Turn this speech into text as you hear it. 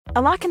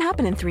A lot can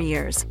happen in 3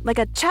 years, like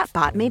a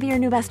chatbot may be your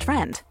new best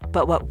friend.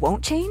 But what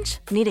won't change?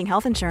 Needing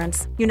health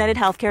insurance. United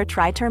Healthcare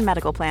Tri-Term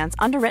Medical Plans,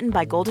 underwritten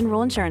by Golden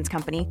Rule Insurance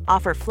Company,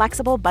 offer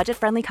flexible,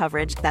 budget-friendly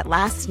coverage that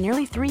lasts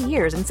nearly 3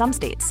 years in some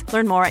states.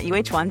 Learn more at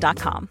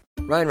uh1.com.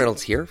 Ryan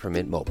Reynolds here from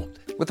Mint Mobile.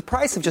 With the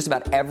price of just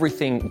about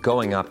everything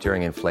going up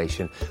during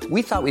inflation,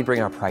 we thought we'd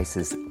bring our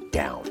prices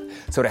down.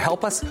 So to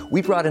help us,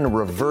 we brought in a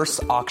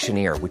reverse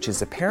auctioneer, which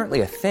is apparently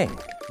a thing.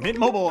 Mint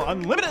Mobile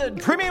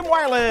Unlimited Premium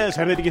Wireless.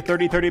 How to get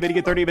 30, 30, bit to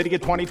get 30, bit to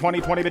get 20,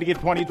 20, 20, bit to get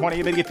 20,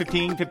 20, bit to get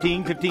 15,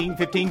 15, 15,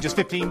 15, just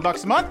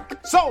 $15 a month?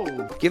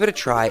 Sold! Give it a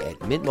try at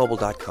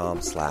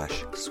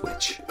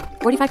mintmobile.com/switch.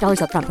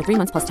 $45 up front for 3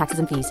 months plus taxes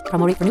and fees.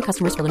 Promo rate for new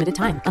customers for limited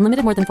time.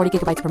 Unlimited more than 40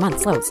 gigabytes per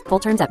month. Slows full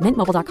terms at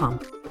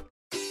mintmobile.com.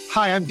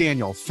 Hi, I'm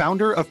Daniel,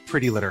 founder of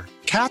Pretty Litter.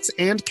 Cats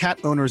and cat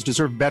owners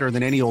deserve better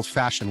than any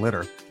old-fashioned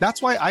litter.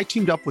 That's why I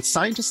teamed up with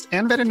scientists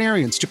and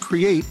veterinarians to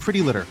create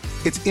Pretty Litter.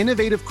 Its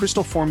innovative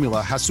crystal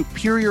formula has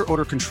superior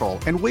odor control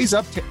and weighs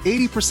up to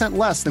 80%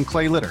 less than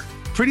clay litter.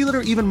 Pretty Litter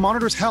even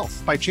monitors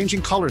health by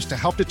changing colors to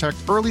help detect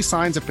early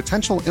signs of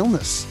potential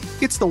illness.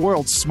 It's the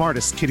world's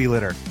smartest kitty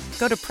litter.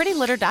 Go to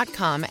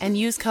prettylitter.com and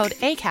use code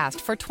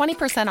ACAST for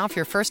 20% off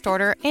your first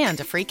order and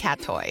a free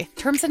cat toy.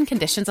 Terms and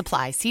conditions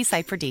apply. See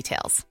site for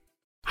details.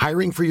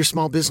 Hiring for your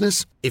small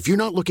business? If you're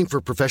not looking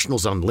for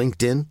professionals on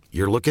LinkedIn,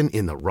 you're looking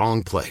in the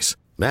wrong place.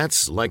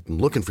 That's like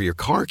looking for your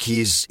car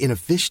keys in a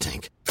fish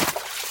tank.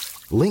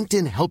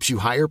 LinkedIn helps you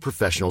hire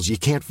professionals you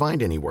can't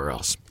find anywhere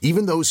else,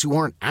 even those who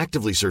aren't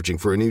actively searching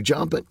for a new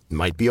job but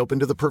might be open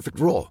to the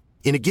perfect role.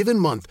 In a given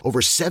month, over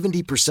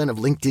 70% of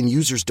LinkedIn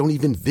users don't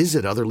even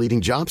visit other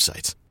leading job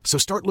sites. So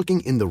start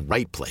looking in the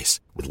right place.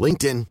 With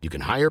LinkedIn, you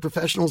can hire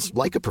professionals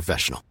like a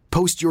professional.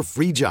 Post your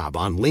free job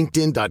on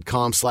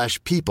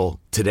linkedin.com/people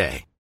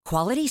today.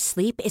 Quality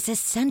sleep is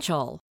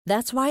essential.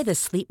 That's why the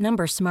Sleep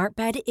Number Smart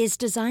Bed is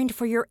designed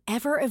for your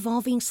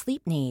ever-evolving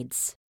sleep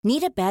needs.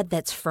 Need a bed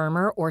that's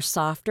firmer or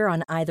softer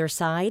on either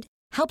side?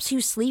 Helps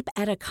you sleep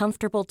at a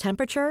comfortable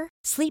temperature?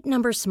 Sleep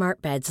Number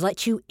Smart Beds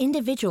let you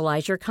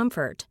individualize your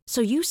comfort, so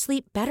you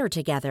sleep better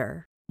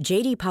together.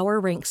 J.D.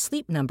 Power ranks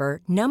Sleep Number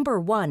number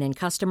 1 in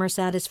customer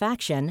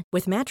satisfaction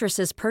with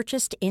mattresses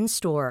purchased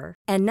in-store.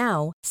 And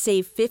now,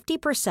 save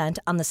 50%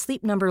 on the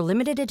Sleep Number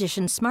Limited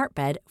Edition Smart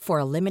Bed for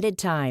a limited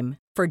time.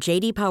 For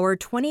J.D. Power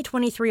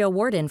 2023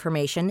 award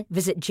information,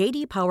 visit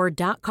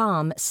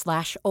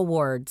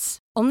jdpower.com/awards.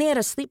 Only at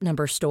a Sleep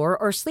Number store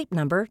or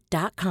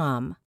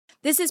sleepnumber.com.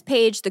 This is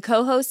Paige, the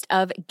co-host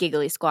of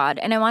Giggly Squad,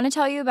 and I want to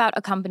tell you about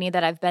a company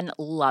that I've been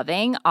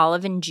loving,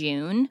 Olive &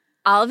 June.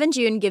 Olive &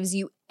 June gives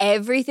you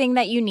everything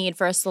that you need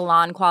for a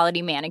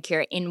salon-quality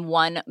manicure in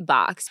one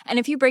box. And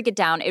if you break it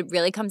down, it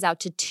really comes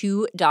out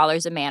to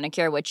 $2 a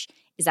manicure, which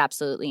is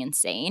absolutely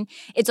insane.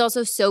 It's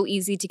also so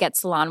easy to get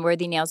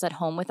salon-worthy nails at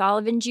home with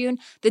Olive & June.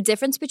 The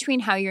difference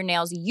between how your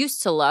nails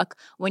used to look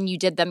when you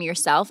did them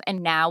yourself and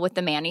now with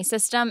the Mani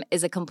system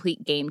is a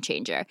complete game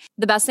changer.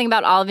 The best thing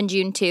about Olive &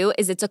 June, too,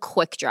 is it's a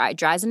quick dry.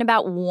 Dries in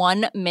about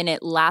 1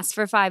 minute, lasts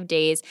for 5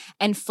 days,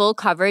 and full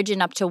coverage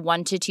in up to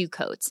 1 to 2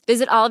 coats.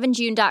 Visit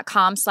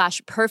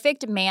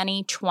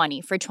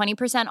oliveandjune.com/perfectmani20 for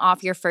 20%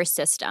 off your first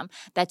system.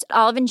 That's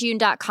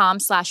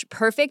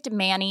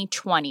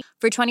oliveandjune.com/perfectmani20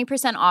 for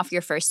 20% off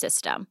your first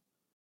system.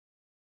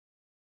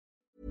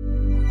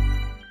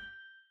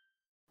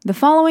 The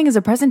following is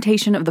a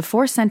presentation of the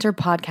Force Center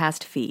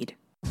podcast feed.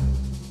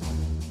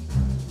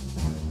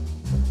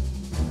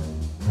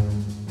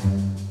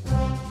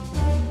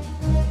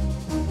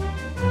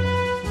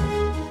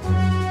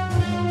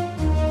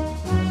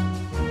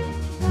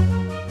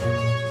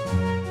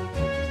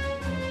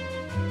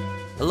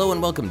 Hello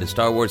and welcome to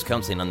Star Wars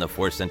Counseling on the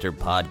Force Center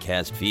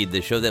podcast feed,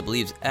 the show that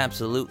believes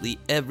absolutely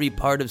every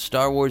part of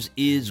Star Wars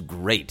is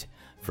great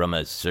from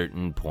a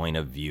certain point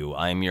of view.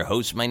 I am your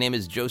host. My name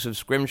is Joseph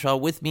Scrimshaw.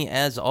 With me,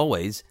 as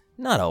always,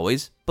 not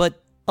always,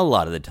 but a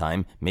lot of the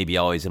time, maybe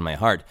always in my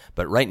heart,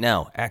 but right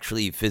now,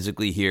 actually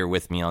physically here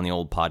with me on the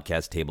old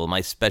podcast table,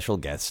 my special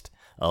guest,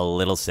 a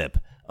little sip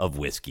of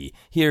whiskey.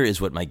 Here is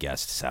what my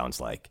guest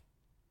sounds like.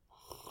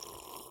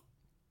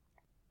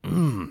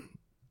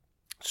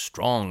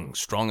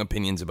 Strong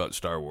opinions about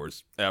Star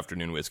Wars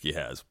afternoon whiskey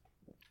has.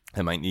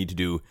 I might need to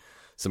do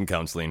some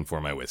counseling for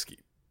my whiskey.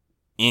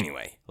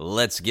 Anyway,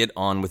 let's get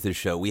on with the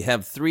show. We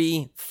have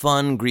 3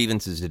 fun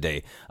grievances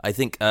today. I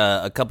think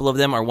a couple of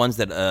them are ones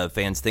that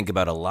fans think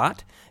about a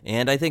lot,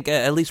 and I think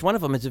at least one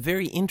of them is a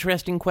very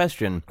interesting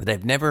question that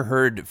I've never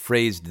heard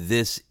phrased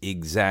this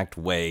exact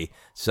way.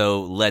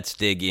 So let's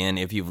dig in.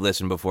 If you've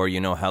listened before,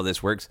 you know how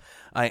this works.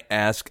 I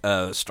ask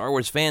Star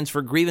Wars fans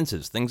for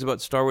grievances, things about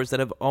Star Wars that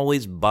have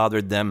always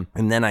bothered them,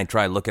 and then I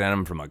try looking at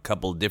them from a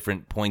couple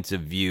different points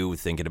of view,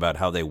 thinking about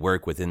how they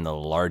work within the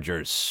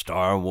larger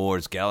Star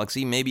Wars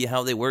galaxy, maybe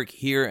how they work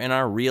here in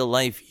our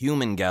real-life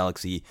human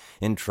galaxy,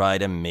 and try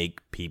to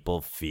make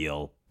people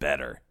feel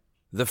better.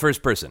 The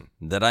first person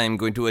that I am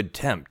going to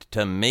attempt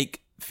to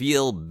make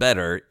feel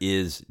better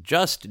is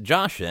Just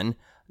Joshin,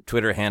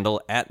 Twitter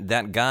handle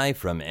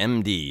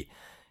 @thatguyfromMD.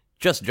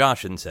 Just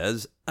Joshin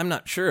says, I'm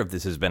not sure if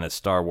this has been a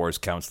Star Wars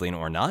counseling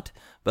or not,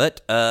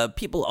 but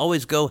people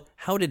always go,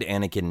 how did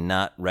Anakin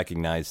not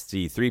recognize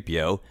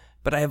C-3PO?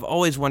 But I have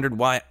always wondered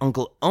why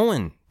Uncle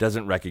Owen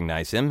doesn't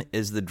recognize him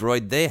as the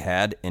droid they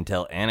had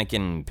until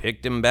Anakin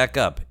picked him back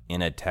up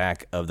in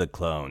Attack of the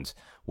Clones.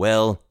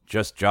 Well,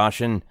 Just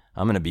Joshin,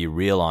 I'm going to be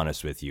real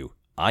honest with you.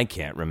 I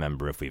can't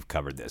remember if we've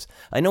covered this.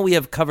 I know we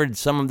have covered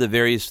some of the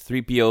various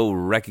 3PO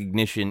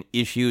recognition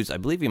issues. I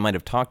believe we might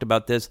have talked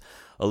about this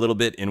a little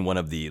bit in one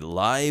of the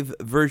live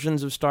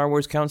versions of Star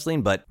Wars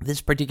Counseling, but this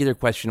particular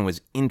question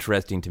was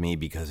interesting to me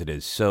because it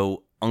is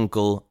so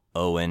Uncle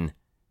Owen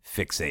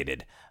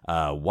fixated.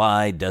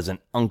 Why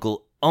doesn't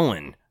Uncle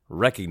Owen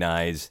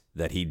recognize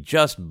that he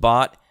just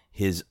bought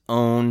his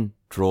own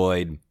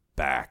droid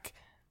back?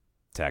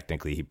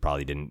 Technically, he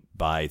probably didn't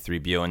buy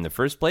 3PO in the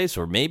first place,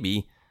 or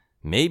maybe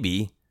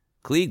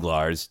Cliegg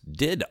Lars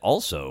did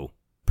also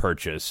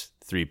purchase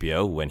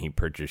 3PO when he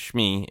purchased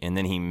Shmi, and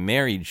then he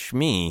married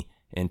Shmi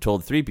and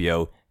told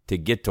 3PO to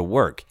get to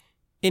work.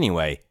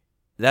 Anyway,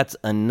 that's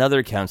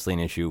another counseling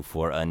issue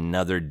for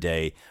another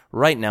day.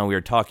 Right now, we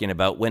are talking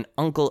about when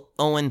Uncle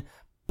Owen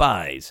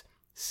buys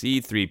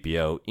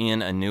C-3PO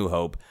in A New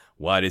Hope.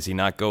 Why does he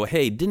not go,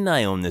 hey, didn't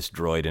I own this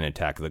droid in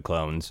Attack of the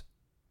Clones?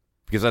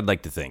 Because I'd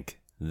like to think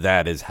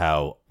that is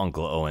how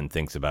Uncle Owen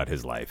thinks about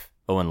his life.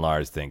 Owen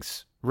Lars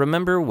thinks,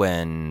 remember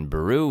when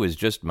Beru was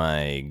just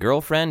my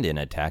girlfriend in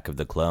Attack of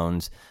the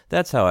Clones?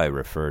 That's how I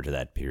refer to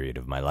that period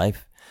of my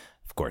life.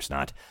 Of course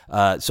not.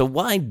 So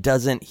why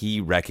doesn't he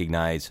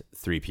recognize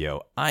 3PO?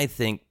 I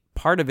think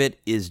part of it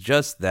is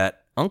just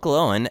that Uncle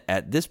Owen,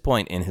 at this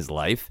point in his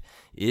life,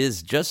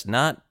 is just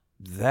not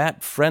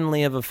that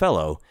friendly of a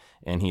fellow,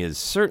 and he is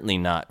certainly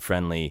not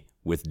friendly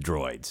with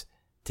droids.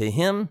 To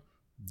him,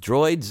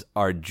 droids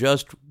are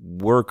just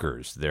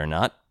workers. They're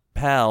not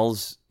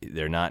pals.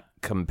 They're not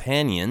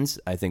companions.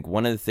 I think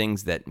one of the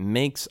things that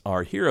makes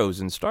our heroes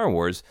in Star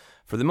Wars,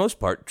 for the most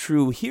part,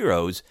 true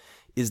heroes,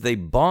 is they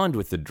bond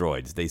with the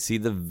droids. They see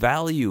the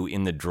value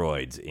in the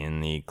droids.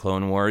 In the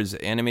Clone Wars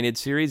animated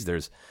series,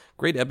 there's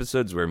great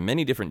episodes where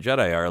many different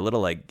Jedi are a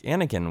little like,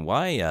 Anakin,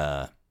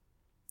 why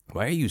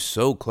are you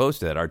so close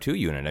to that R2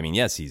 unit? I mean,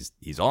 yes,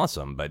 he's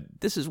awesome, but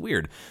this is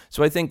weird.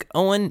 So I think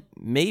Owen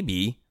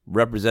maybe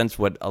represents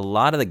what a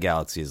lot of the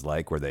galaxy is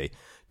like, where they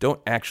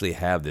don't actually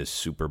have this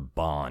super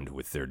bond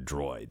with their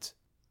droids.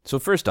 So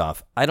first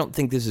off, I don't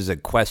think this is a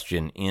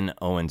question in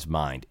Owen's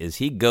mind. As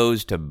he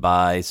goes to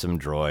buy some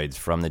droids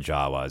from the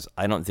Jawas,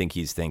 I don't think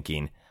he's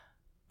thinking,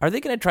 are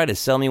they going to try to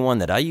sell me one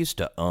that I used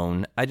to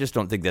own? I just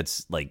don't think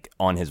that's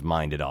on his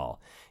mind at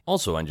all.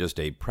 Also, on just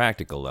a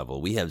practical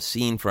level, we have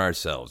seen for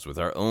ourselves with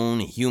our own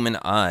human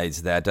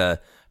eyes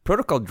that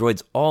protocol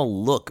droids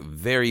all look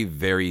very,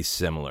 very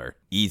similar.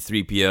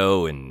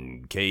 E-3PO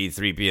and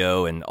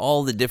K-3PO and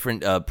all the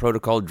different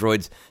protocol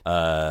droids,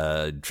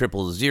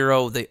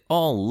 000, they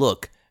all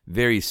look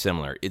very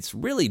similar. It's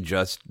really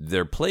just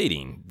their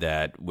plating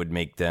that would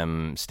make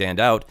them stand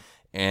out,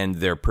 and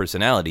their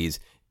personalities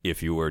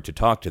if you were to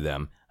talk to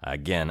them.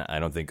 Again, I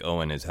don't think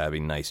Owen is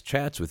having nice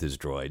chats with his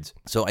droids.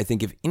 So I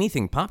think if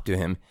anything popped to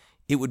him,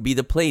 it would be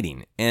the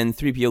plating. And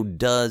 3PO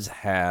does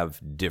have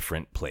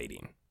different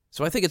plating.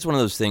 So I think it's one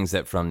of those things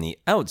that from the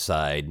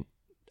outside,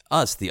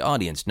 us, the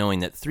audience, knowing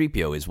that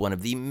 3PO is one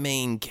of the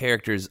main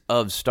characters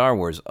of Star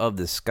Wars, of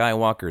the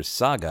Skywalker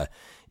saga,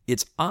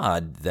 it's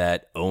odd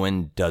that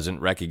Owen doesn't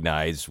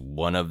recognize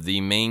one of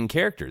the main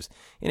characters.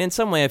 And in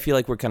some way, I feel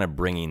like we're kind of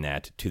bringing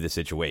that to the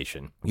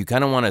situation. You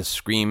kind of want to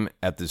scream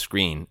at the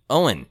screen,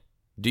 Owen,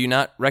 do you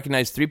not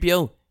recognize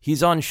 3PO?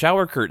 He's on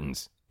shower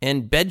curtains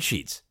and bed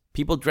sheets.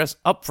 People dress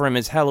up for him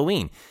as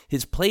Halloween.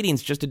 His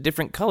plating's just a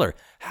different color.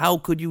 How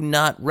could you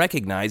not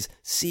recognize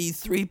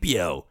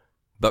C-3PO?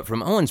 But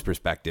from Owen's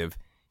perspective,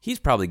 he's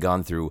probably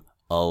gone through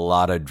a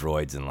lot of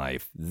droids in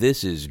life.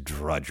 This is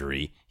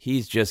drudgery.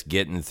 He's just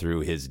getting through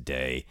his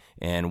day.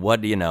 And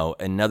what do you know?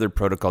 Another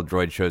protocol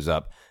droid shows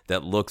up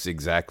that looks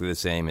exactly the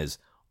same as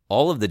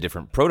all of the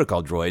different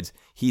protocol droids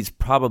he's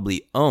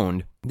probably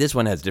owned. This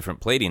one has different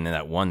plating than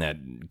that one that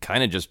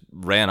kind of just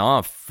ran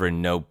off for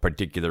no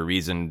particular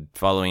reason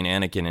following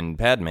Anakin and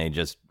Padme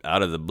just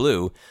out of the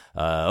blue.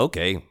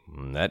 Okay,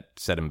 that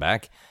set him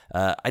back.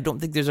 I don't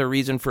think there's a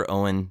reason for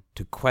Owen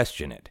to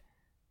question it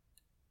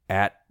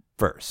at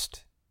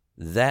first.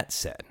 That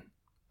said,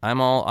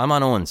 I'm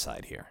on Owen's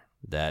side here,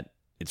 that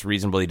it's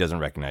reasonable he doesn't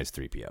recognize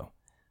 3PO.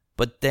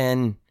 But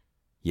then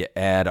you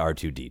add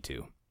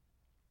R2-D2.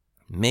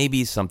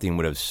 Maybe something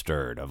would have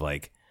stirred of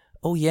like,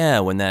 oh yeah,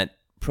 when that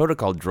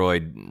protocol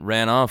droid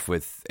ran off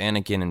with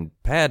Anakin and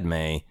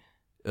Padme,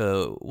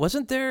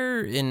 wasn't there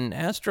an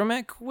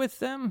astromech with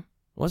them?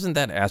 Wasn't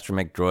that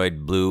astromech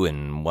droid blue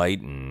and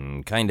white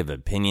and kind of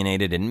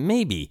opinionated? And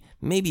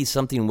maybe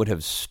something would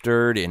have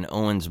stirred in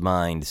Owen's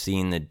mind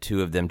seeing the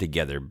two of them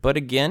together. But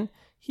again,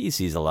 he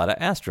sees a lot of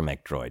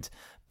astromech droids.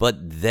 But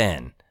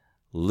then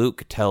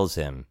Luke tells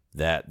him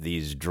that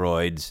these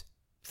droids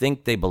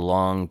think they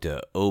belong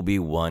to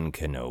Obi-Wan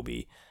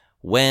Kenobi.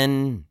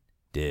 When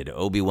Did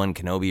Obi-Wan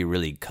Kenobi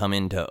really come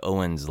into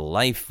Owen's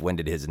life? When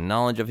did his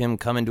knowledge of him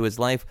come into his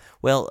life?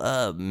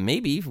 Well,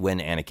 maybe when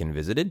Anakin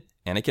visited.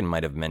 Anakin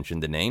might have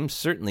mentioned the name.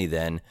 Certainly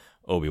then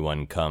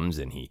Obi-Wan comes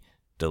and he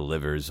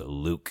delivers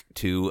Luke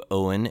to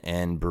Owen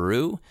and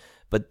Beru.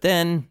 But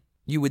then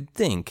you would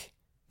think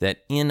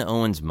that in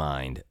Owen's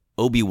mind,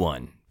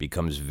 Obi-Wan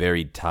becomes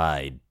very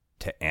tied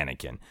to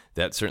Anakin.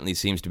 That certainly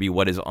seems to be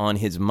what is on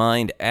his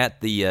mind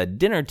at the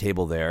dinner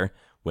table there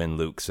when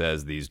Luke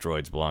says these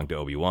droids belong to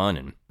Obi-Wan,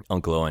 and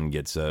Uncle Owen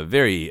gets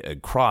very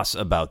cross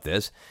about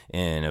this,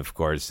 and of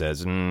course says,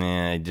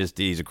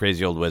 he's a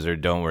crazy old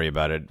wizard, don't worry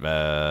about it.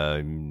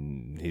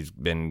 He's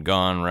been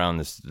gone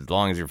around as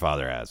long as your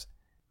father has.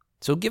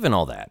 So given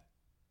all that,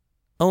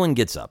 Owen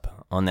gets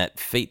up on that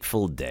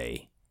fateful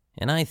day,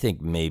 and I think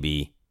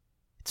maybe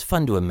it's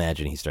fun to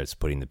imagine he starts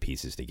putting the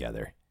pieces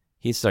together.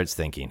 He starts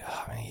thinking,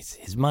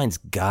 his mind's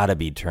gotta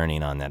be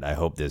turning on that. I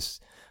hope this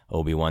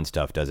Obi-Wan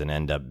stuff doesn't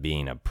end up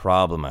being a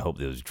problem. I hope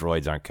those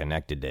droids aren't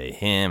connected to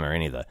him or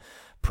any of the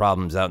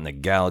problems out in the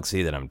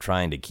galaxy that I'm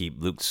trying to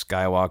keep Luke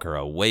Skywalker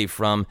away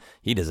from.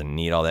 He doesn't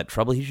need all that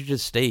trouble. He should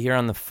just stay here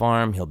on the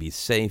farm. He'll be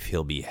safe.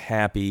 He'll be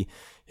happy.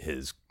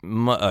 His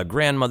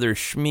grandmother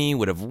Shmi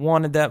would have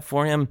wanted that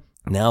for him.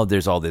 Now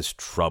there's all this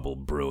trouble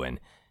brewing,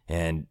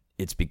 and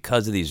it's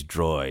because of these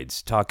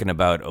droids. Talking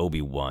about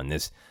Obi-Wan,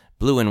 this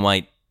blue and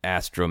white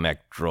astromech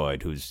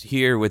droid who's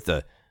here with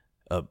a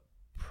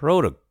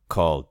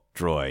protocol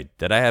droid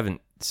that I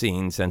haven't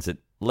seen since it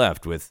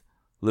left with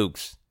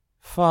Luke's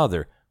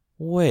father.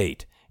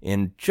 Wait,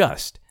 and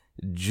just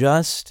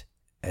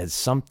as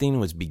something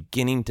was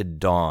beginning to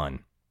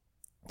dawn,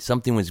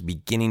 something was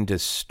beginning to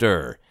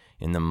stir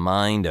in the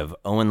mind of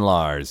Owen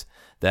Lars,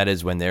 that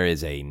is when there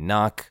is a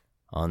knock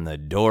on the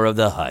door of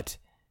the hut,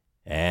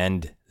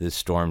 and the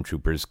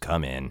stormtroopers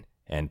come in,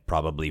 and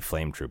probably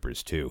flame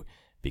troopers too,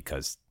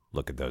 because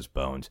look at those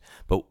bones.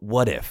 But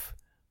what if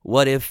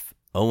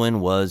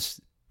Owen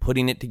was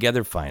putting it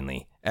together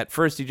finally? At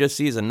first, he just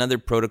sees another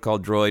protocol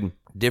droid,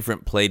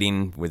 different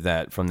plating with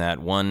that from that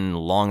one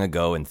long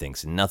ago, and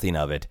thinks nothing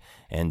of it.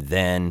 And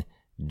then,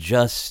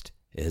 just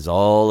as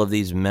all of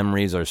these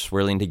memories are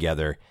swirling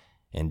together,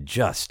 and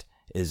just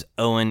as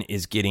Owen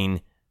is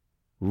getting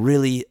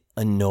really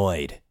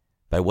annoyed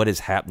by what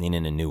is happening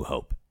in A New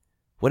Hope,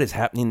 what is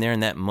happening there in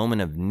that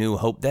moment of New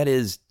Hope, that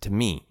is, to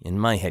me, in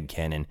my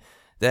headcanon,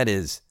 that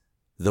is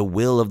the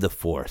will of the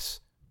Force.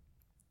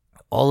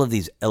 All of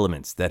these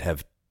elements that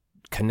have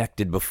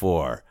connected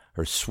before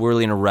are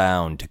swirling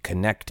around to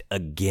connect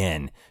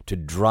again, to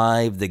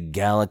drive the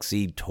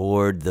galaxy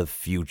toward the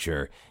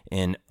future.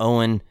 And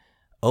Owen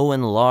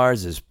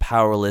Lars is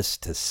powerless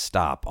to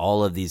stop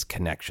all of these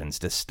connections,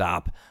 to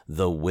stop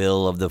the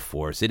will of the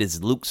Force. It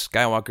is Luke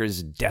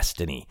Skywalker's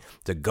destiny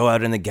to go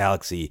out in the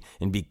galaxy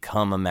and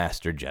become a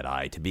Master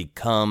Jedi, to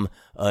become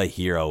a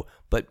hero.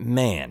 But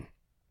man,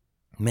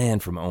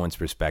 from Owen's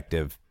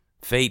perspective,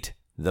 fate,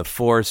 the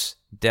Force,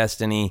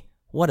 destiny,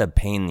 what a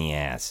pain in the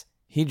ass.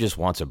 He just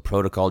wants a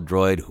protocol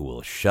droid who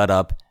will shut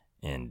up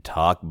and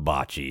talk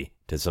bocce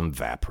to some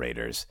Vap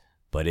Raiders.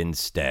 But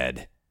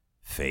instead,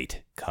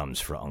 fate comes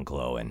for Uncle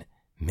Owen.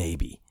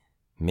 Maybe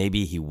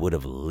he would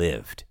have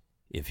lived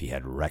if he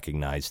had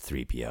recognized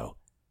 3PO.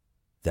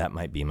 That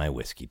might be my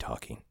whiskey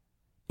talking.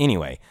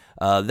 Anyway,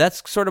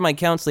 that's sort of my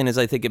counseling, as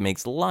I think it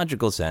makes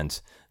logical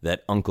sense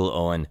that Uncle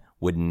Owen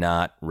would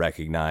not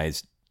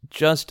recognize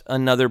just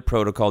another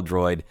protocol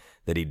droid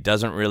that he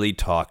doesn't really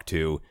talk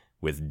to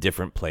with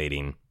different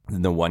plating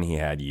than the one he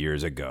had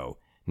years ago.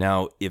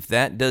 Now, if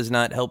that does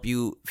not help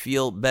you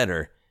feel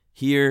better,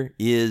 here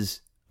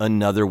is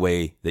another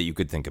way that you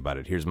could think about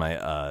it. Here's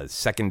my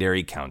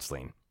secondary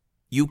counseling.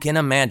 You can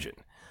imagine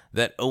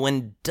that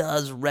Owen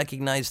does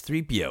recognize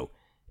 3PO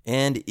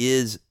and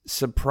is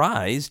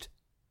surprised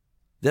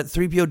that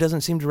 3PO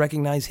doesn't seem to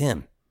recognize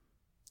him.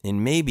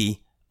 And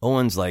maybe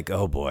Owen's like,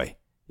 oh boy,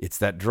 it's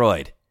that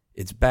droid.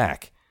 It's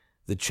back.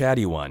 The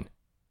chatty one.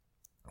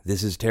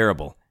 This is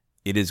terrible.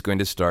 It is going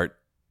to start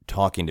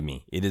talking to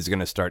me. It is going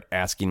to start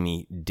asking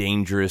me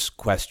dangerous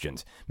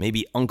questions.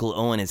 Maybe Uncle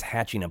Owen is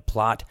hatching a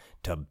plot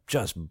to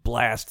just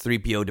blast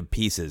 3PO to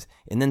pieces,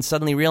 and then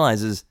suddenly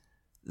realizes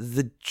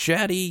the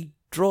chatty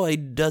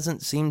droid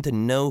doesn't seem to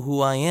know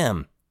who I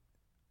am.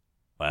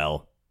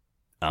 Well,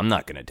 I'm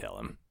not going to tell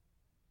him,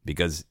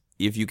 because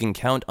if you can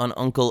count on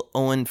Uncle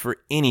Owen for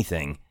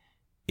anything,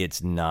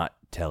 it's not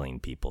telling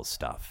people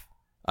stuff.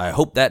 I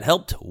hope that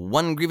helped.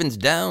 1 grievance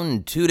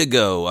down, 2 to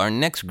go. Our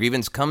next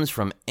grievance comes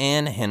from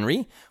Anne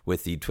Henry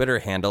with the Twitter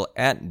handle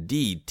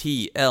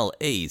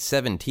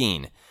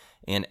 @DTLA17.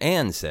 And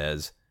Anne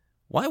says,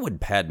 why would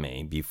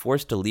Padme be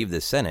forced to leave the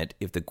Senate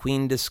if the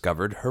Queen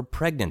discovered her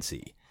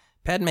pregnancy?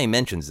 Padme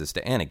mentions this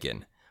to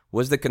Anakin.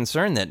 Was the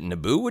concern that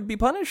Naboo would be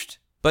punished?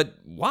 But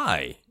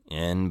why?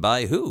 And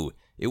by who?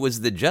 It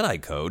was the Jedi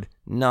Code,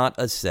 not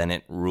a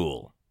Senate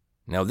rule.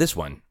 Now, this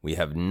one we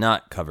have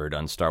not covered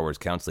on Star Wars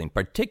Counseling,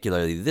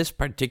 particularly this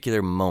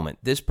particular moment,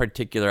 this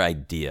particular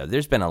idea.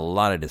 There's been a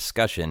lot of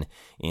discussion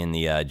in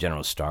the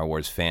general Star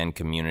Wars fan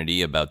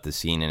community about the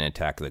scene in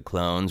Attack of the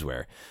Clones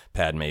where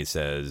Padme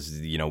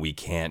says, we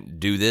can't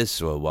do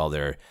this, while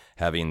they're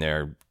having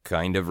their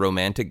kind of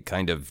romantic,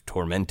 kind of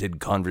tormented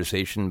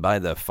conversation by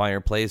the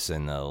fireplace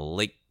in the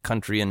lake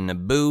country in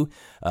Naboo,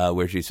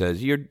 where she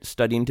says, "You're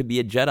studying to be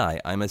a Jedi.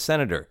 I'm a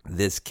senator.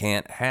 This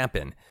can't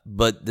happen."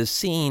 But the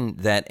scene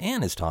that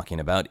Anne is talking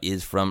about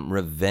is from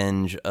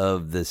Revenge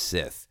of the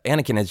Sith.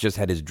 Anakin has just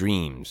had his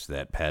dreams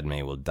that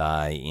Padme will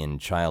die in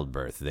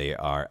childbirth. They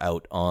are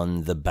out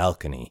on the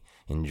balcony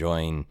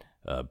enjoying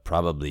a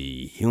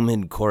probably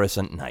humid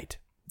Coruscant night.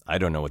 I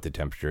don't know what the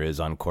temperature is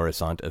on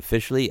Coruscant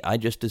officially. I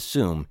just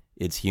assume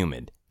it's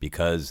humid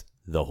because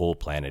the whole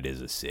planet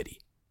is a city.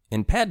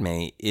 And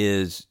Padme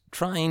is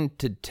trying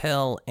to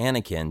tell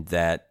Anakin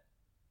that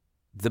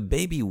the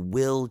baby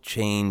will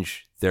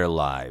change their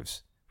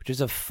lives, which is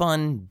a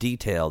fun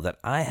detail that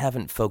I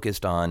haven't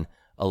focused on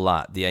a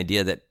lot. The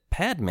idea that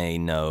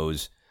Padme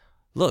knows,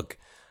 look,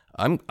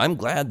 I'm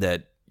glad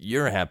that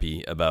you're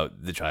happy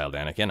about the child,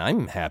 Anakin.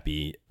 I'm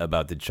happy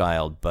about the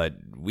child, but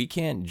we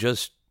can't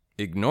just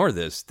ignore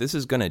this. This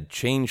is going to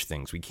change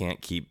things. We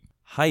can't keep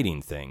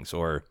hiding things,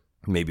 or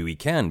maybe we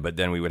can, but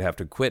then we would have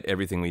to quit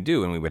everything we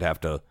do and we would have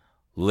to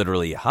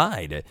literally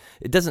hide.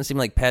 It doesn't seem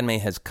like Padme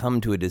has come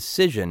to a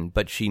decision,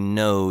 but she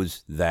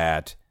knows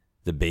that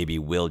the baby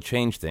will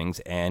change things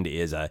and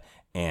is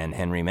Anne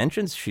Henry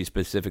mentions, she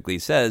specifically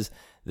says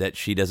that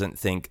she doesn't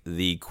think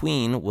the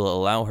Queen will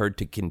allow her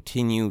to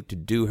continue to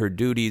do her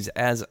duties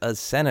as a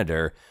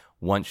senator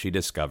once she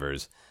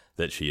discovers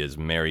that she is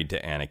married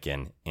to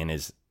Anakin and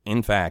is,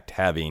 in fact,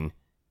 having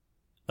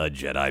a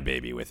Jedi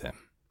baby with him.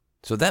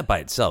 So that by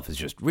itself is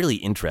just really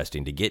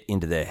interesting to get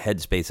into the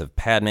headspace of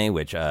Padme,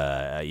 which,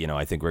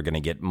 I think we're going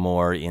to get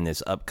more in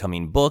this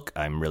upcoming book.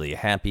 I'm really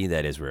happy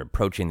that as we're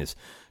approaching this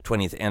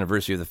 20th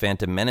anniversary of The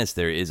Phantom Menace,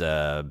 there is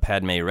a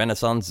Padme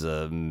Renaissance,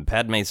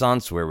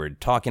 Padme-sance, where we're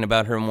talking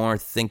about her more,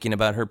 thinking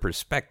about her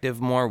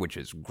perspective more, which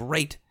is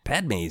great.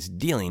 Padme's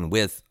dealing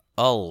with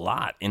a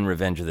lot in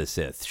Revenge of the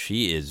Sith.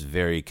 She is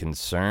very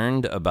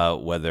concerned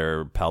about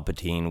whether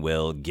Palpatine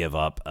will give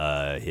up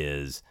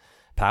his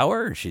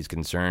power. She's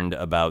concerned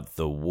about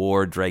the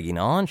war dragging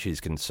on. She's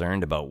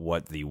concerned about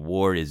what the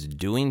war is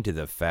doing to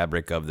the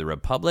fabric of the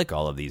Republic,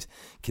 all of these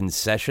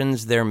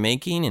concessions they're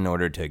making in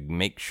order to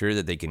make sure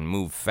that they can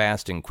move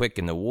fast and quick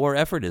in the war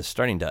effort is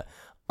starting to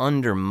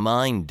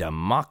undermine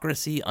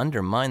democracy,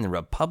 undermine the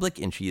Republic,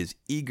 and she is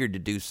eager to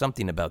do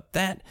something about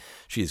that.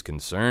 She is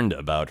concerned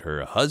about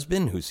her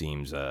husband, who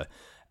seems out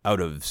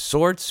of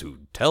sorts, who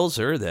tells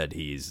her that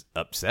he's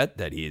upset,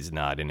 that he's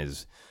not in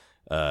his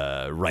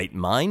right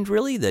mind,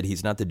 really, that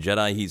he's not the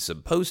Jedi he's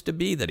supposed to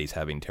be, that he's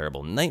having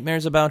terrible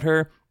nightmares about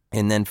her.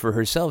 And then for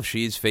herself,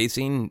 she's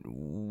facing,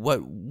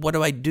 what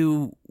do I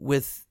do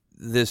with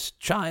this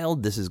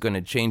child? This is going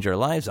to change our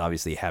lives.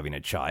 Obviously, having a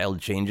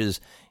child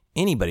changes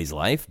anybody's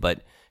life,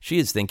 but she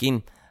is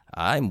thinking,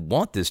 I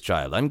want this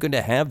child. I'm going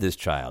to have this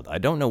child. I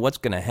don't know what's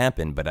going to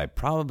happen, but I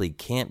probably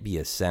can't be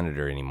a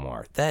senator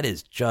anymore. That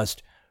is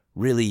just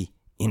really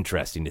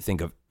interesting to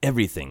think of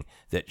everything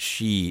that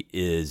she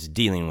is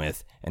dealing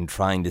with and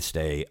trying to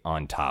stay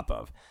on top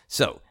of.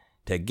 So,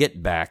 to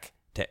get back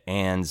to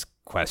Anne's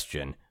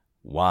question,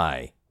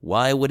 why?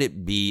 Why would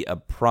it be a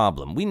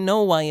problem? We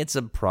know why it's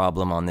a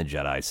problem on the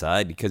Jedi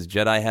side, because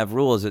Jedi have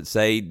rules that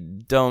say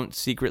don't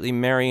secretly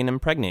marry and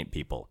impregnate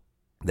people.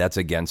 That's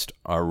against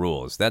our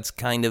rules. That's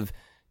kind of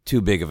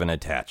too big of an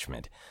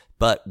attachment.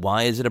 But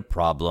why is it a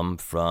problem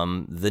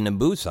from the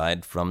Naboo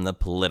side, from the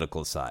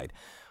political side?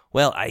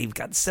 Well, I've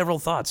got several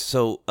thoughts.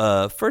 So,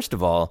 first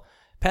of all,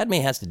 Padme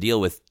has to deal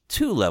with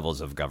two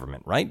levels of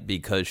government, right?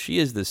 Because she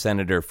is the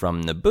senator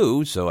from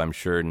Naboo, so I'm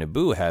sure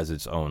Naboo has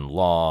its own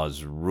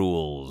laws,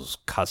 rules,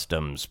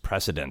 customs,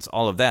 precedents,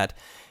 all of that.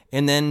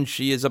 And then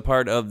she is a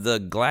part of the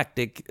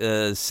Galactic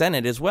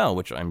Senate as well,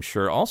 which I'm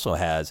sure also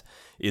has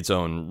its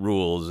own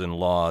rules and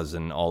laws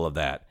and all of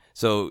that.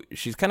 So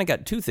she's kind of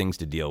got two things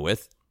to deal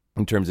with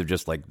in terms of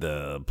just like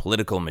the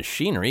political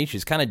machinery.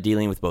 She's kind of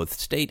dealing with both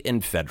state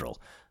and federal,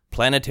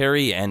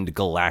 planetary and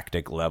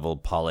galactic level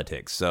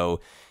politics. So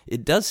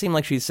it does seem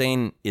like she's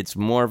saying it's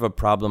more of a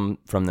problem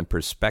from the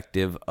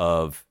perspective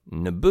of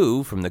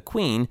Naboo, from the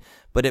Queen,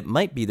 but it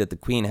might be that the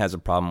Queen has a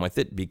problem with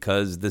it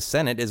because the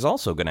Senate is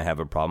also going to have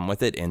a problem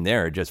with it, and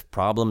there are just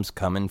problems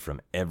coming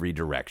from every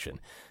direction.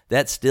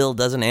 That still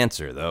doesn't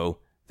answer, though,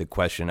 the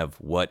question of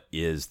what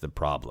is the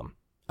problem.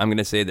 I'm going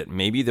to say that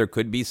maybe there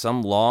could be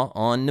some law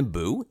on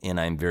Naboo, and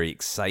I'm very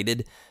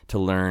excited to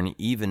learn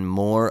even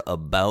more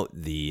about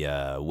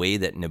the way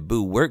that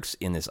Naboo works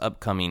in this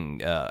upcoming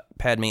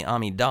Padme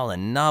Amidala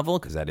novel,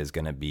 because that is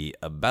going to be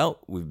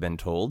about, we've been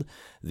told,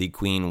 the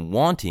Queen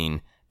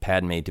wanting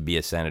Padme to be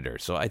a senator.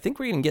 So I think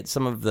we're going to get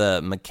some of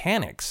the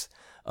mechanics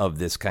of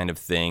this kind of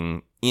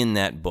thing in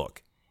that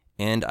book.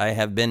 And I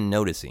have been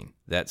noticing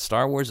that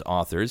Star Wars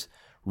authors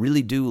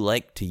really do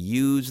like to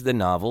use the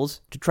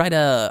novels to try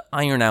to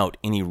iron out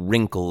any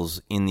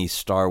wrinkles in the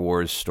Star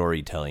Wars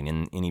storytelling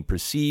and any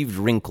perceived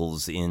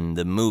wrinkles in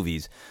the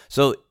movies.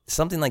 So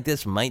something like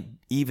this might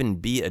even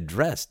be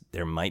addressed.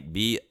 There might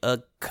be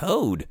a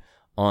code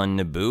on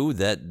Naboo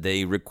that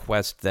they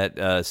request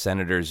that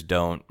senators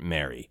don't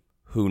marry.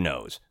 Who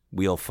knows?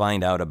 We'll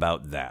find out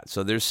about that.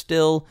 So there's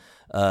still,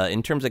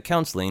 in terms of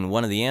counseling,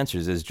 one of the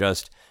answers is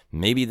just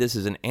maybe this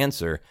is an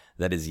answer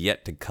that is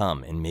yet to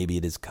come, and maybe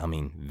it is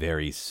coming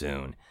very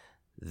soon.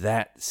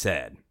 That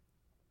said,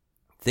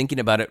 thinking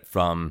about it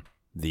from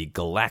the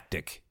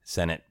galactic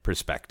Senate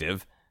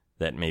perspective,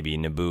 that maybe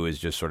Naboo is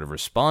just sort of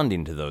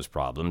responding to those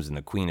problems and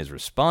the Queen is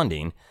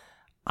responding,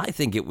 I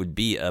think it would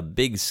be a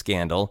big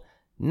scandal,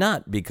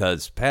 not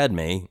because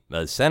Padme,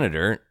 a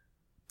senator,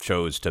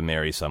 chose to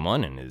marry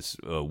someone and is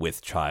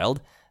with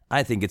child.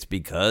 I think it's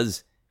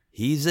because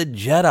he's a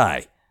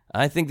Jedi.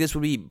 I think this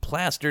would be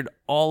plastered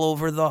all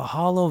over the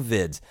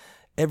holovids.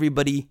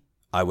 Everybody,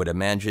 I would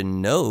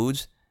imagine,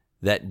 knows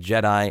that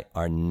Jedi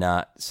are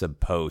not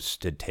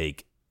supposed to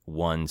take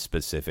one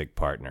specific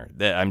partner.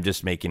 I'm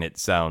just making it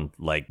sound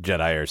like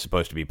Jedi are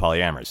supposed to be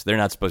polyamorous. They're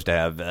not supposed to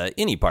have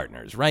any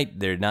partners, right?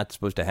 They're not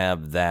supposed to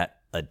have that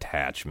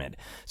attachment.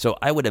 So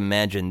I would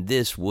imagine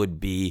this would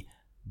be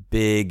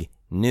big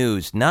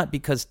news, not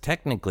because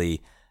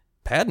technically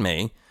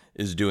Padme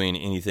is doing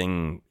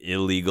anything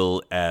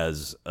illegal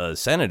as a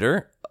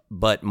senator,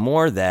 but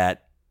more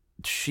that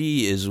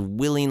she is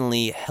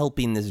willingly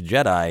helping this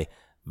Jedi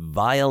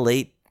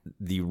violate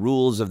the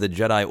rules of the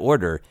Jedi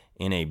Order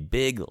in a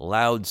big,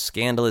 loud,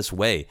 scandalous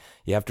way.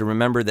 You have to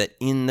remember that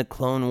in the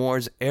Clone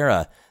Wars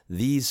era,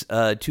 these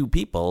two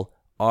people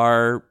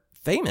are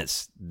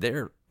famous.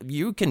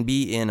 You can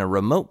be in a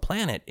remote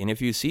planet, and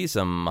if you see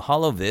some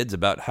holovids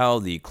about how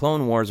the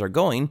Clone Wars are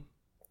going,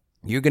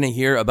 you're going to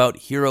hear about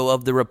Hero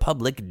of the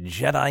Republic,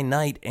 Jedi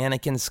Knight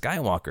Anakin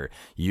Skywalker.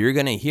 You're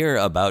going to hear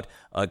about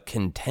a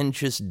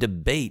contentious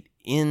debate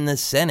in the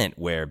Senate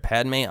where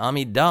Padme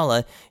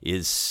Amidala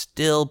is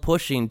still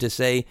pushing to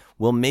say,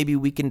 well, maybe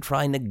we can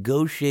try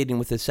negotiating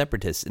with the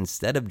Separatists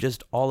instead of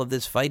just all of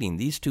this fighting.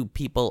 These two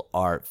people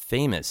are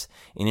famous,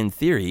 and in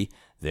theory,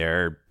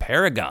 they're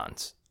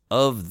paragons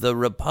of the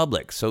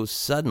Republic. So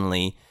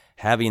suddenly,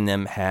 having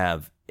them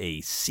have a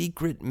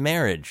secret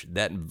marriage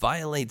that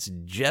violates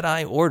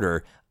Jedi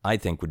Order, I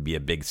think would be a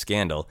big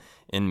scandal.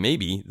 And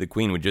maybe the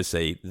Queen would just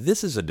say,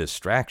 this is a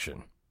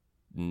distraction.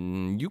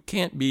 You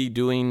can't be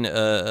doing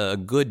a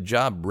good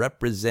job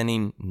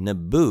representing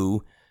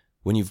Naboo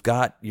when you've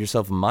got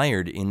yourself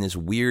mired in this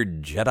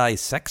weird Jedi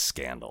sex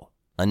scandal.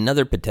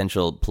 Another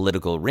potential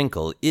political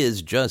wrinkle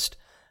is just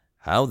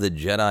how the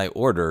Jedi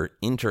Order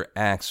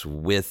interacts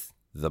with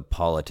the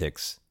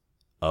politics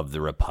of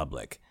the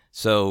Republic.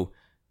 So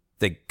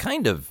they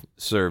kind of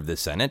serve the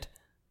Senate,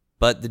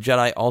 but the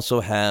Jedi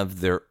also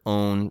have their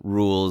own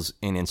rules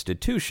and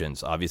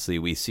institutions. Obviously,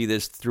 we see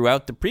this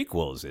throughout the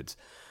prequels. It's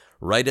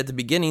right at the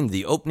beginning,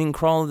 the opening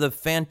crawl of the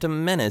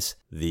Phantom Menace,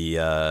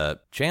 the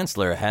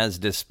Chancellor has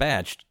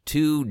dispatched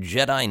 2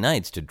 Jedi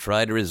Knights to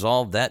try to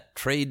resolve that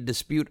trade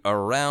dispute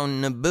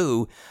around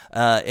Naboo.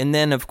 And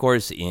then, of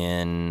course,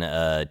 in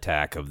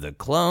Attack of the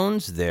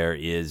Clones, there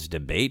is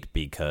debate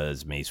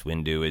because Mace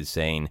Windu is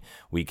saying,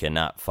 we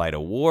cannot fight a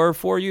war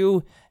for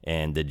you.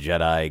 And the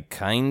Jedi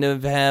kind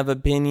of have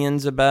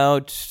opinions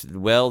about,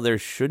 well, there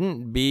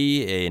shouldn't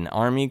be an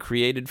army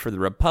created for the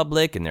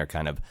Republic, and they're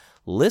kind of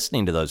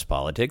listening to those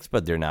politics,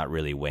 but they're not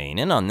really weighing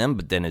in on them.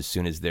 But then as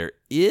soon as there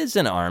is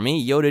an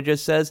army, Yoda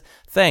just says,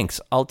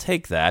 thanks, I'll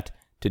take that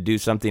to do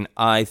something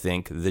I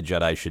think the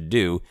Jedi should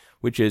do,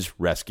 which is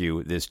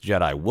rescue this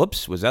Jedi.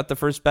 Whoops, was that the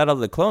first battle of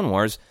the Clone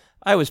Wars?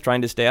 I was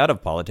trying to stay out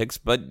of politics,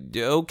 but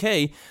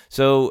okay.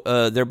 So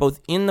they're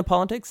both in the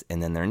politics,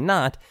 and then they're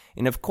not.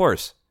 And of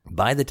course,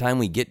 by the time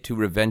we get to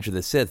Revenge of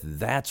the Sith,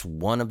 that's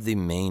one of the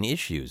main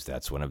issues.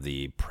 That's one of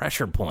the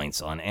pressure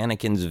points on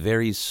Anakin's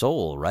very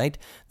soul, right?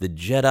 The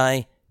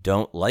Jedi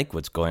don't like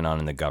what's going on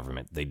in the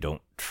government. They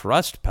don't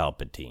trust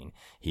Palpatine.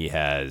 He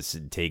has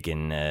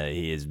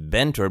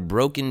bent or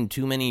broken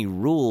too many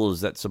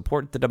rules that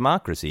support the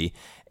democracy,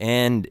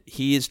 and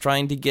he is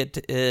trying to get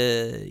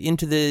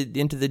into the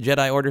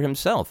Jedi Order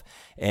himself.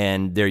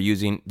 And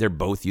they're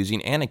both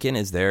using Anakin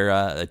as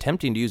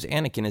attempting to use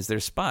Anakin as their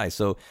spy.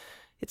 So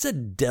it's a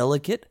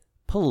delicate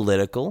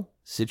political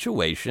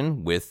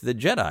situation with the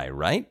Jedi,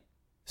 right?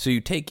 So you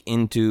take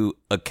into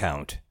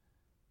account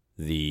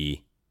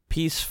the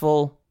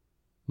peaceful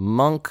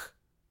monk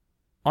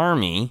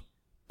army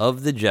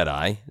of the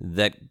Jedi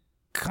that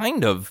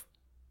kind of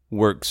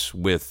works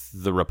with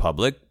the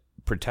Republic,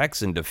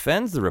 protects and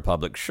defends the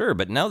Republic, sure,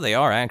 but now they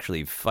are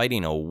actually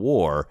fighting a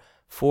war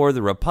for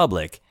the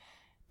Republic,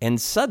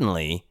 and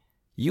suddenly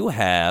you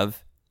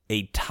have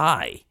a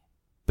tie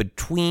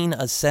between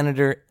a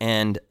senator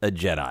and a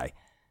Jedi.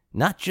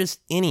 Not just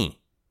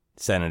any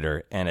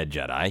senator and a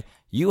Jedi.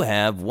 You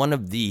have one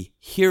of the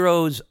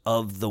heroes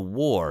of the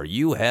war.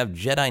 You have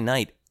Jedi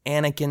Knight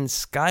Anakin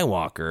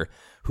Skywalker,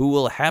 who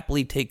will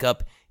happily take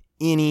up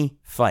any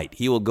fight.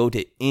 He will go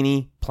to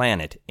any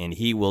planet, and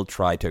he will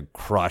try to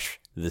crush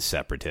the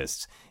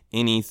Separatists.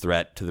 Any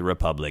threat to the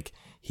Republic,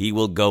 he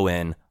will go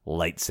in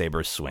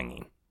lightsaber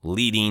swinging,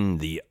 leading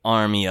the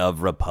army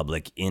of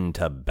Republic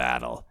into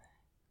battle.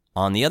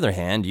 On the other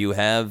hand, you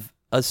have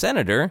a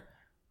senator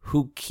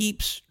who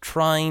keeps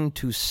trying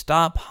to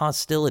stop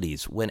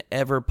hostilities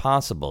whenever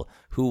possible,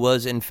 who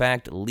was in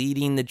fact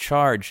leading the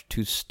charge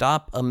to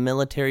stop a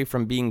military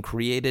from being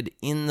created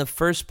in the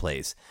first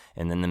place.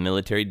 And then the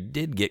military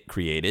did get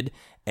created,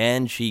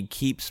 and she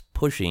keeps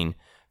pushing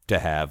to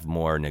have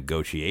more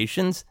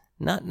negotiations.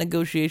 Not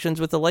negotiations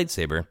with a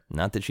lightsaber.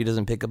 Not that she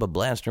doesn't pick up a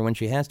blaster when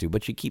she has to,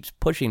 but she keeps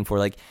pushing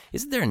for,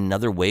 isn't there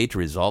another way to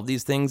resolve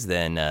these things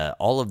than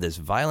all of this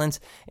violence?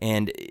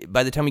 And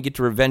by the time we get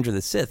to Revenge of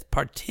the Sith,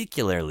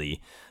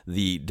 particularly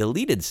the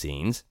deleted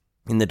scenes,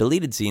 in the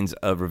deleted scenes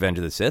of Revenge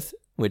of the Sith,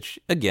 which,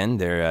 again,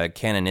 their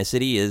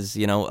canonicity is,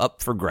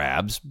 up for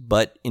grabs,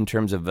 but in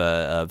terms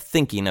of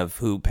thinking of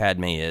who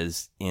Padme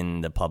is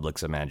in the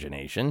public's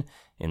imagination,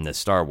 in the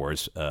Star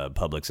Wars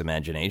public's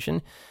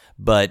imagination,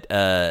 but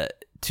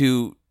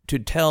to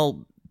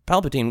tell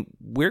Palpatine,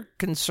 we're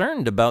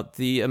concerned about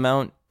the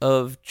amount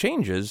of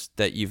changes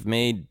that you've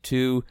made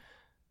to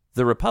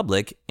the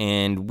Republic,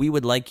 and we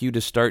would like you to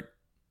start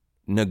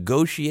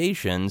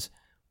negotiations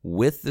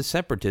with the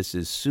Separatists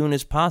as soon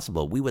as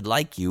possible. We would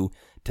like you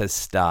to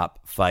stop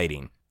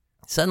fighting.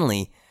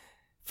 Suddenly,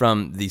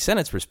 from the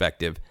Senate's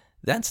perspective,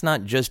 that's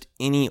not just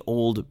any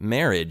old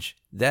marriage.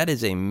 That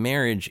is a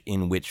marriage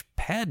in which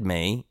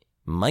Padme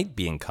might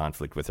be in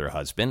conflict with her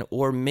husband,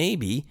 or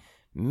maybe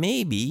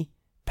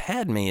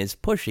Padme is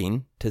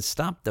pushing to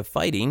stop the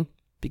fighting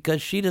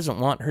because she doesn't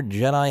want her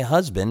Jedi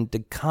husband to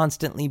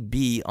constantly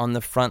be on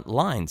the front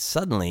lines.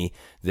 Suddenly,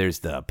 there's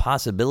the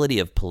possibility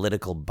of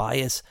political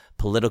bias,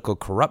 political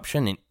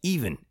corruption, and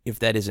even if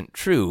that isn't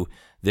true,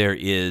 there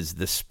is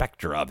the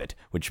specter of it,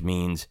 which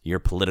means your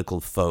political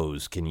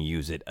foes can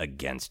use it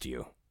against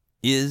you.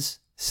 Is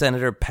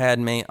Senator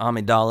Padme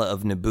Amidala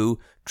of Naboo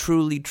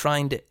truly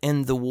trying to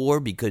end the war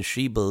because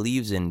she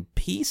believes in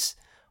peace?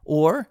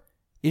 Or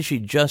is she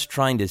just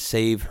trying to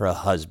save her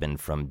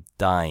husband from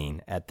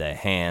dying at the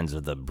hands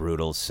of the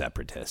brutal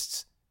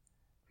Separatists?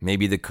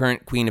 Maybe the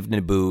current Queen of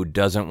Naboo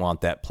doesn't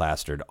want that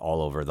plastered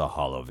all over the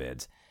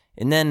holovids.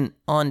 And then,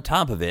 on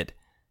top of it,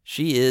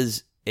 she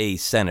is a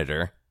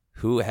senator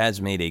who has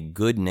made a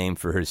good name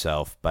for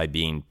herself by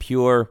being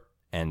pure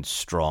and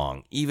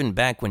strong. Even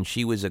back when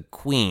she was a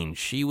queen,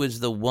 she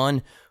was the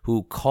one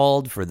who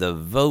called for the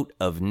vote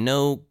of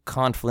no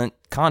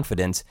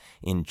confidence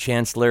in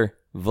Chancellor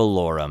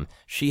Valorum.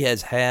 She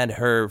has had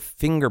her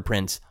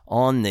fingerprints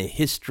on the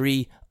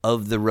history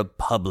of the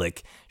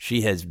Republic.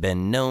 She has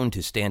been known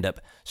to stand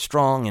up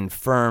strong and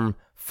firm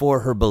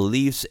for her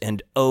beliefs,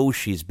 and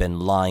she's been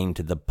lying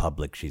to the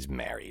public she's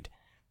married.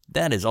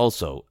 That is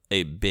also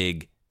a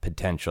big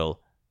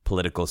potential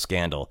political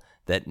scandal,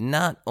 that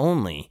not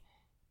only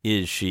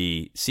is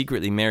she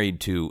secretly married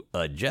to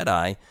a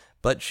Jedi,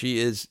 but she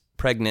is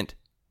pregnant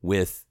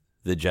with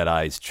the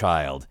Jedi's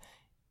child,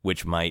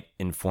 which might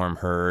inform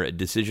her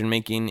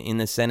decision-making in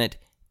the Senate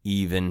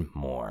even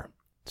more.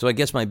 So I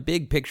guess my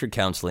big picture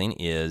counseling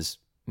is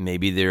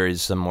maybe there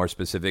is some more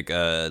specific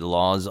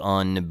laws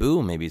on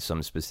Naboo, maybe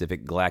some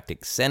specific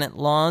Galactic Senate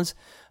laws,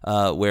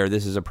 where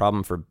this is a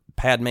problem for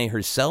Padme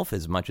herself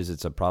as much as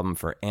it's a problem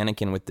for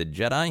Anakin with the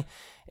Jedi,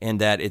 and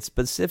that it's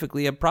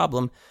specifically a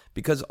problem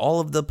because all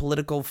of the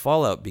political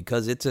fallout,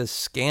 because it's a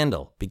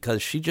scandal,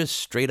 because she just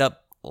straight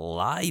up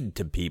lied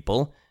to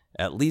people,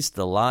 at least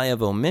the lie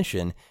of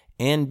omission,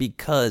 and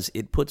because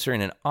it puts her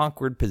in an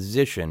awkward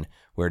position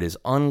where it is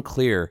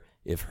unclear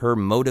if her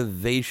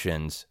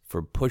motivations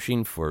for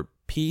pushing for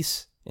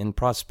peace and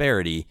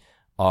prosperity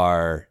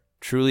are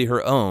truly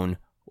her own,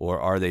 or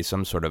are they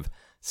some sort of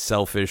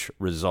selfish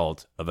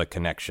result of a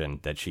connection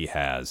that she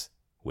has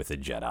with a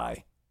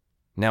Jedi.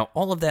 Now,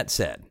 all of that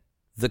said,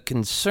 the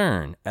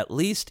concern, at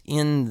least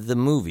in the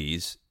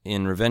movies,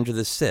 in Revenge of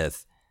the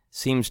Sith,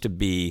 seems to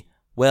be,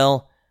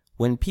 well,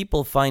 when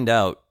people find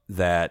out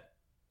that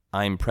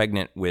I'm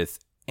pregnant with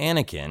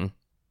Anakin,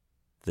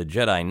 the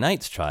Jedi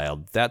Knight's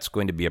child, that's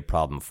going to be a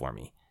problem for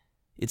me.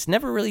 It's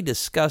never really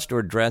discussed or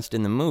addressed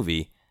in the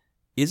movie.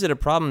 Is it a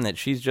problem that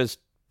she's just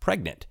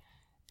pregnant?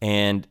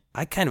 And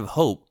I kind of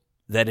hope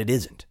that it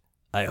isn't.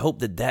 I hope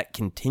that that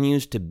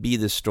continues to be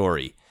the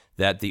story,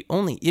 that the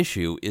only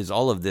issue is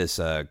all of this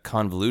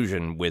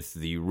convolution with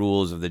the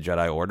rules of the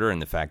Jedi Order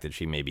and the fact that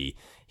she maybe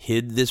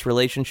hid this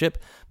relationship.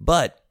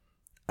 But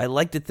I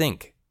like to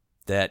think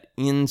that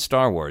in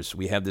Star Wars,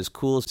 we have this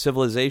cool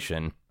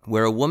civilization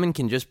where a woman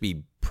can just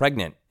be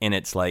pregnant, and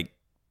it's like,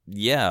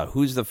 yeah,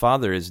 who's the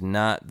father is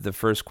not the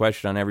first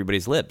question on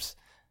everybody's lips.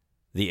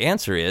 The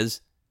answer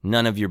is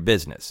none of your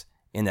business,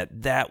 and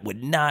that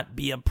would not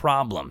be a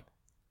problem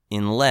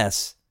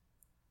unless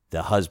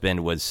the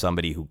husband was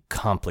somebody who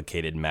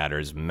complicated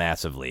matters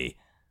massively,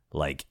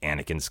 like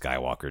Anakin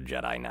Skywalker,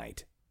 Jedi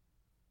Knight.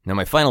 Now,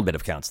 my final bit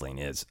of counseling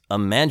is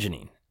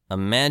imagining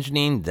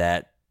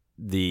that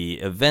the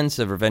events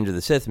of Revenge of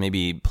the Sith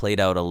maybe played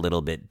out a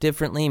little bit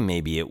differently.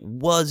 Maybe it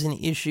was an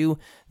issue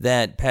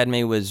that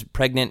Padme was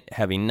pregnant,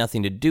 having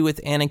nothing to do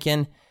with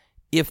Anakin.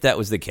 If that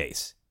was the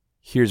case,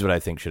 here's what I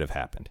think should have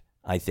happened.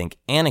 I think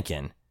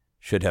Anakin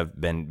should have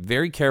been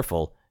very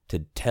careful to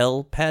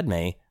tell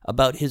Padme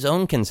about his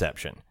own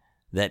conception,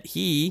 that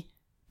he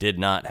did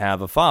not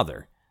have a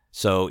father.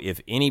 So if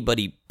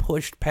anybody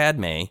pushed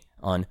Padme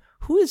on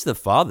who is the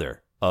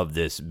father of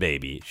this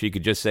baby, she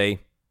could just say,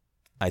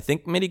 I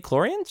think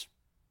midichlorians?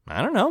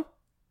 I don't know.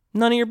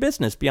 None of your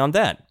business beyond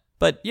that.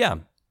 But yeah,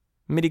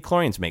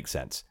 midichlorians make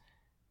sense.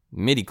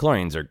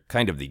 Midichlorians are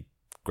kind of the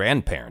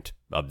grandparent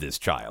of this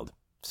child.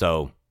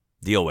 So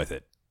deal with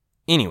it.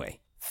 Anyway,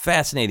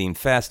 fascinating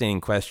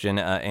question,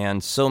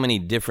 and so many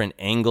different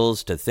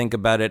angles to think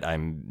about it.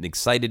 I'm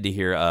excited to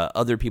hear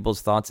other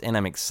people's thoughts, and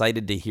I'm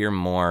excited to hear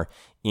more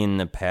in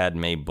the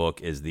Padme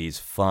book as these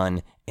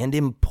fun and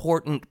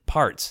important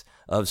parts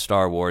of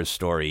Star Wars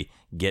story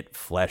get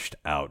fleshed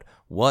out.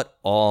 What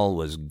all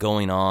was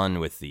going on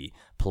with the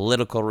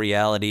political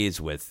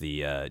realities, with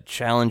the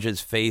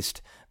challenges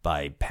faced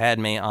by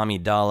Padme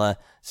Amidala,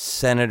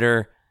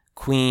 Senator,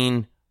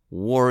 Queen,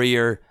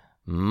 Warrior,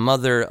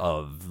 mother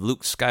of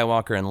Luke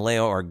Skywalker and Leia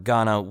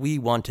Organa. We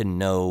want to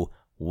know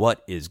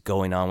what is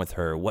going on with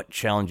her. What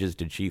challenges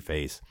did she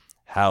face?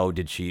 How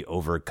did she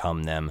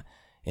overcome them?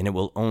 And it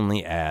will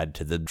only add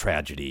to the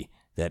tragedy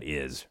that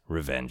is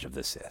Revenge of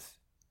the Sith.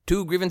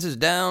 2 grievances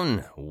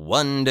down,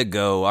 1 to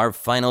go. Our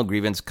final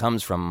grievance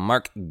comes from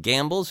Mark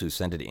Gambles, who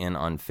sent it in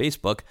on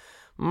Facebook.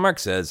 Mark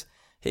says,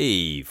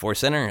 Hey, Force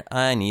Center,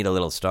 I need a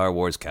little Star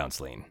Wars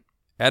counseling.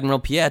 Admiral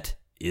Piet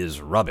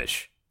is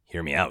rubbish.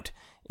 Hear me out.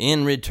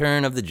 In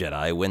Return of the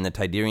Jedi, when the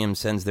Tydirium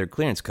sends their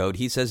clearance code,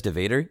 he says to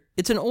Vader,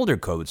 It's an older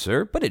code,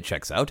 sir, but it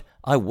checks out.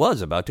 I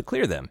was about to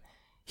clear them.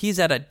 He's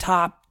at a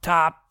top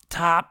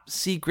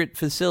secret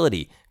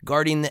facility,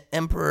 guarding the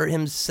Emperor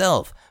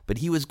himself, but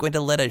he was going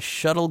to let a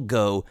shuttle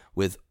go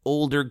with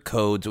older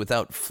codes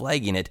without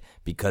flagging it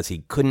because he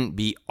couldn't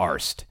be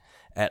arsed.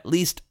 At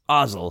least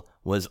Ozzel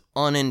was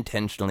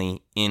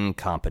unintentionally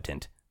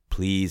incompetent.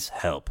 Please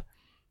help.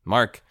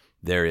 Mark,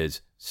 there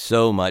is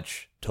so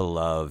much to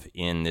love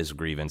in this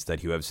grievance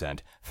that you have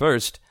sent.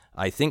 First,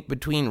 I think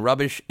between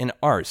rubbish and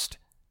arsed,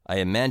 I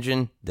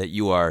imagine that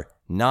you are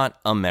not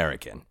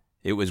American.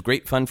 It was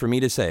great fun for me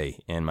to say,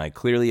 in my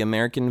clearly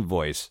American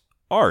voice,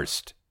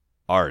 arsed.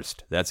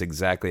 Arsed. That's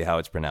exactly how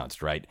it's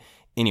pronounced, right?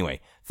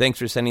 Anyway, thanks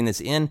for sending this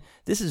in.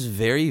 This is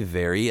very,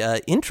 very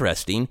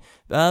interesting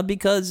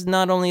because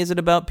not only is it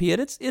about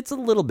Piet, it's a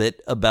little bit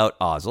about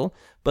Ozzel,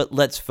 but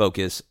let's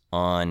focus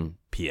on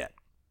Piet.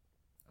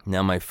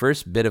 Now, my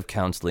first bit of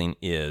counseling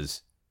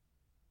is,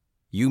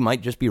 you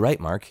might just be right,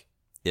 Mark.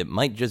 It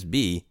might just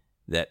be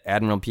that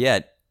Admiral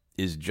Piet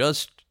is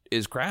just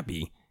as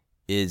crappy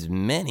as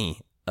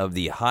many of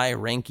the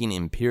high-ranking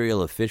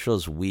Imperial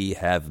officials we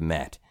have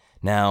met.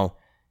 Now,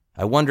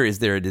 I wonder, is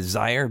there a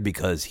desire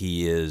because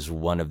he is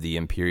one of the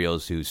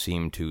Imperials who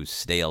seem to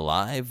stay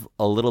alive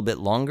a little bit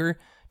longer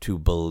to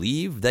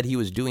believe that he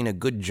was doing a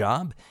good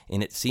job?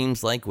 And it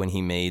seems like when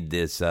he made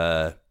this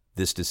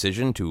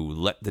decision to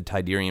let the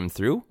Tydirium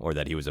through, or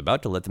that he was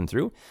about to let them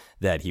through,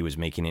 that he was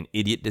making an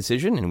idiot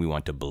decision, and we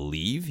want to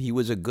believe he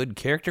was a good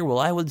character. Well,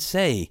 I would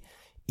say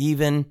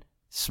even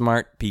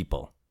smart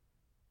people,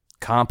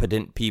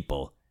 competent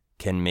people,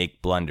 can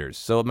make blunders.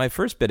 So my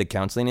first bit of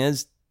counseling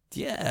is,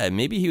 yeah,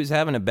 maybe he was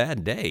having a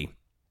bad day.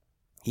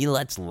 He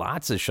lets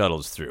lots of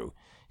shuttles through.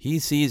 He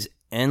sees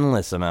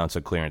endless amounts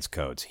of clearance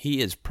codes.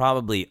 He is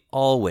probably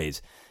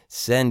always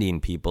sending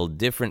people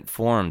different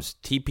forms,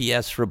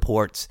 TPS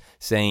reports,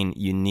 saying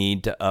you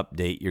need to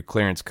update your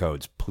clearance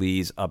codes.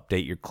 Please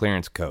update your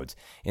clearance codes.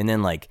 And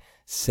then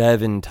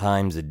 7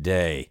 times a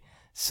day,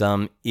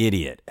 some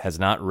idiot has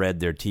not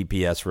read their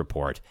TPS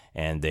report,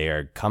 and they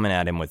are coming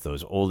at him with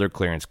those older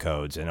clearance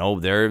codes.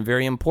 And, they're a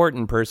very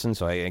important person,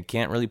 so I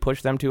can't really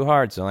push them too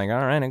hard. So all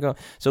right, I go.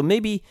 So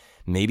maybe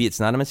it's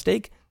not a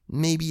mistake.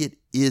 Maybe it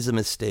is a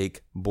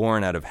mistake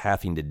born out of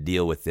having to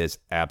deal with this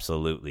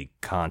absolutely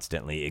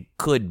constantly. It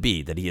could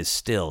be that he is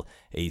still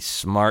a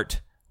smart,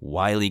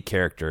 wily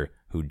character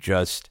who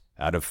just,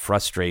 out of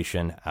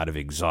frustration, out of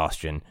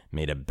exhaustion,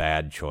 made a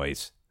bad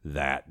choice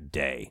that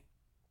day.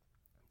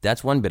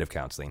 That's one bit of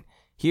counseling.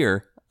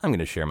 Here, I'm going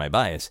to share my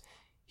bias.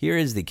 Here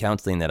is the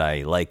counseling that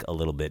I like a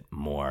little bit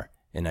more,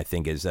 and I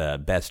think is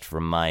best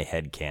from my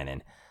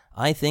headcanon.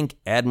 I think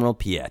Admiral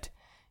Piet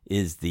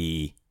is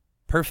the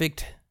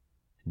perfect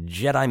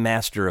Jedi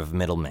Master of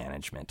middle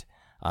management.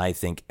 I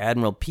think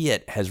Admiral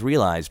Piet has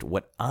realized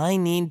what I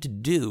need to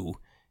do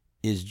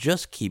is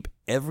just keep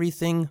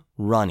everything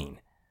running.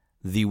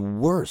 The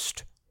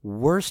worst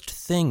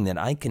thing that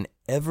I can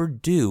ever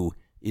do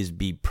is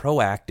be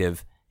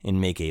proactive and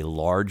make a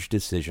large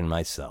decision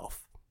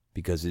myself.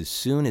 Because as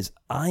soon as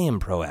I am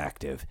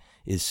proactive,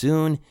 as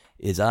soon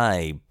as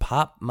I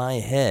pop my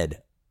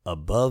head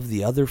above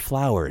the other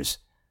flowers,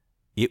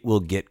 it will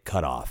get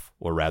cut off,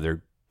 or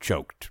rather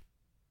choked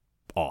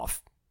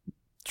off.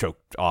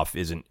 Choked off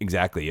isn't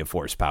exactly a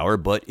force power,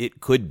 but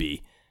it could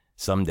be.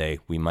 someday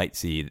we might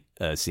see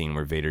a scene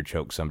where Vader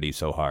chokes somebody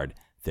so hard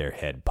their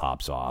head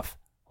pops off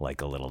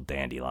like a little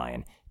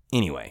dandelion.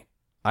 Anyway,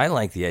 I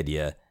like the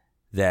idea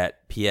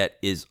that Piett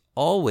is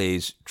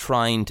always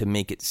trying to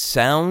make it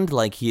sound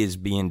like he is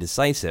being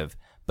decisive,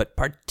 but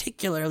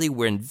particularly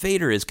when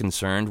Vader is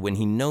concerned, when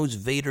he knows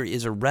Vader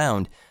is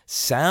around,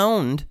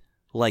 sound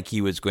like he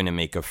was going to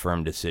make a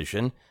firm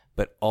decision,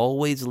 but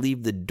always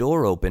leave the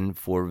door open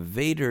for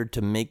Vader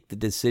to make the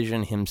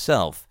decision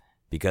himself,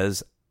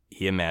 because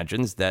he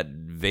imagines that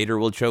Vader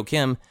will choke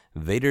him.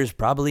 Vader's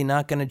probably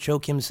not going to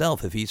choke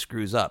himself if he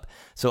screws up.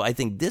 So I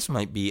think this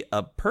might be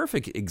a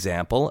perfect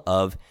example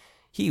of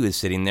he was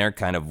sitting there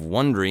kind of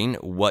wondering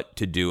what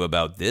to do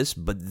about this,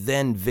 but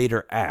then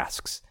Vader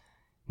asks.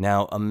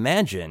 Now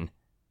imagine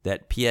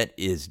that Piett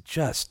is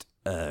just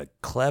a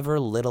clever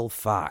little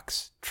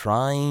fox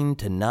trying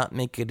to not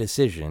make a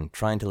decision,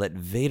 trying to let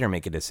Vader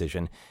make a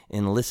decision,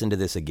 and listen to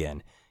this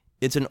again.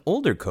 It's an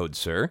older code,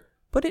 sir,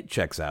 but it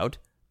checks out.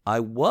 I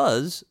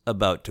was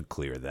about to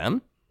clear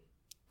them,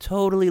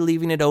 totally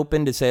leaving it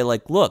open to say,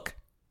 like, look,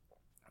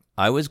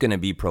 I was going to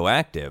be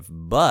proactive,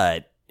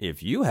 but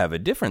if you have a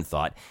different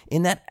thought,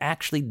 and that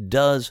actually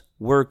does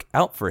work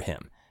out for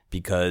him,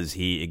 because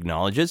he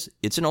acknowledges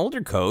it's an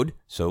older code,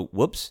 so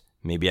whoops,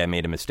 maybe I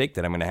made a mistake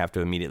that I'm going to have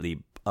to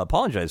immediately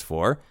apologize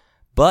for,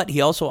 but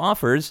he also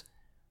offers,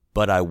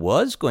 but I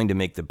was going to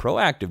make the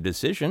proactive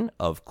decision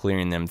of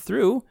clearing them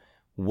through.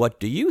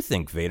 What do you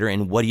think, Vader?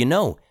 And what do you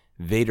know?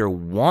 Vader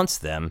wants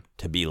them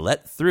to be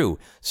let through.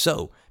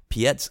 So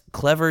Piett's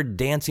clever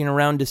dancing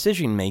around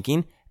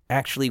decision-making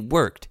actually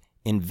worked,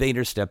 and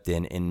Vader stepped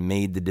in and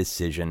made the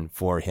decision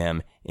for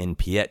him, and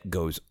Piett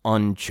goes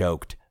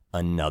unchoked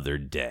another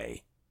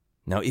day.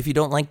 Now, if you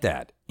don't like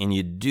that, and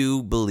you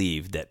do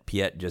believe that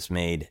Piett just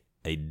made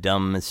a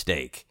dumb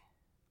mistake,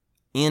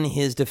 in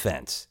his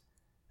defense,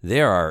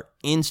 there are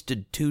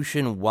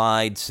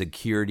institution-wide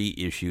security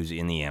issues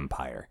in the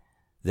Empire.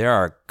 There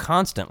are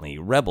constantly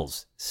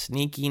rebels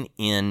sneaking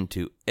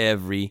into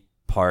every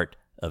part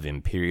of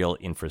Imperial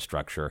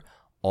infrastructure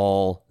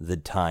all the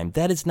time.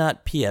 That is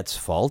not Piett's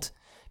fault.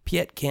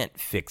 Piett can't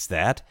fix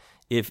that.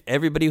 If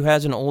everybody who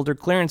has an older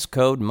clearance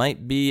code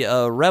might be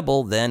a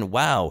rebel, then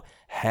wow,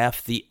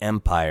 half the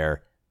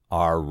Empire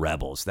are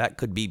rebels. That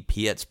could be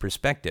Piett's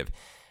perspective.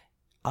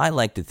 I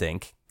like to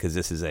think, because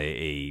this is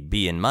a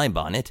bee in my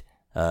bonnet,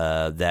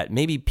 that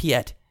maybe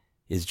Piett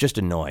is just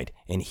annoyed,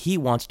 and he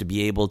wants to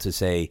be able to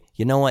say,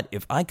 you know what,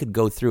 if I could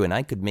go through and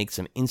I could make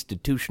some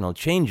institutional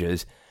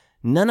changes,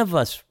 none of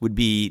us would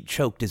be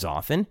choked as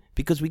often,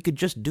 because we could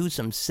just do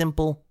some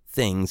simple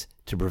things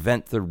to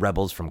prevent the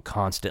rebels from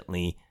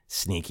constantly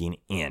sneaking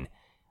in.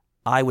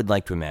 I would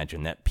like to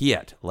imagine that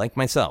Piett, like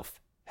myself,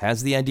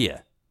 has the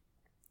idea,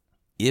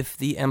 if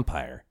the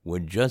Empire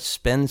would just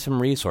spend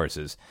some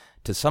resources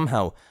to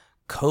somehow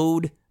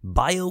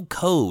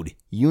biocode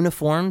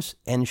uniforms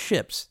and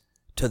ships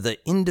to the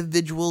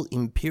individual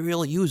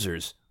Imperial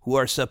users who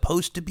are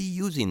supposed to be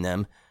using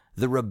them,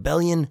 the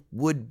rebellion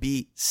would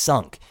be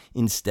sunk.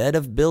 Instead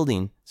of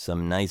building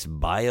some nice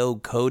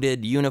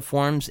bio-coded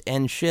uniforms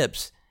and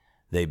ships,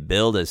 they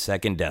build a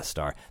second Death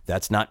Star.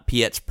 That's not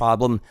Piett's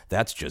problem.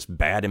 That's just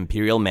bad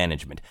Imperial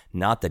management.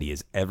 Not that he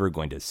is ever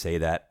going to say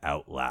that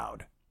out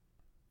loud.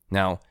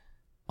 Now,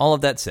 all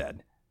of that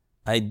said,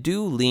 I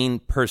do lean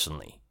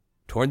personally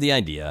toward the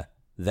idea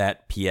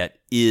that Piett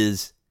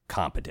is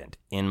competent.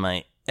 And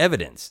my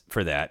evidence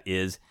for that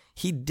is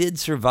he did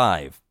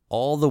survive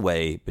all the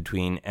way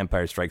between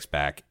Empire Strikes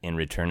Back and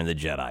Return of the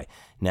Jedi.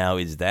 Now,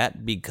 is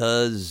that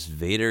because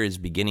Vader is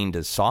beginning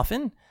to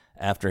soften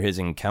after his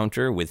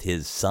encounter with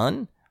his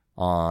son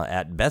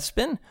at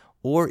Bespin?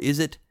 Or is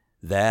it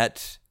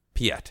that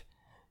Piett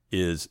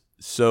is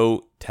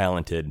so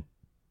talented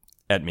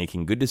at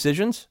making good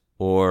decisions?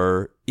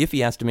 Or if he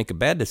has to make a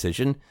bad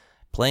decision,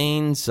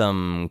 playing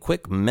some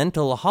quick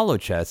mental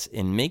holochess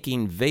and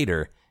making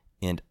Vader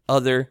and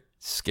other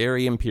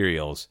scary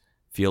Imperials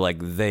feel like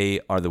they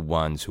are the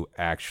ones who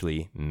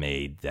actually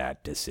made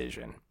that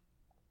decision.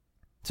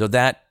 So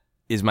that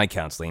is my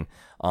counseling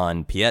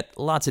on Piett.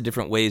 Lots of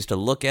different ways to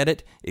look at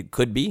it. It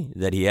could be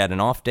that he had an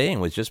off day and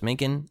was just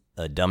making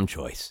a dumb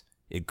choice.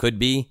 It could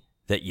be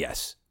that,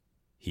 yes,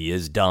 he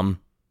is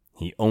dumb.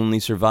 He only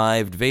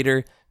survived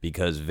Vader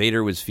because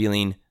Vader was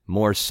feeling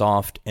more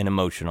soft and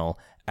emotional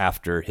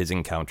after his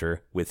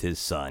encounter with his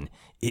son.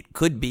 It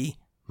could be,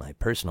 my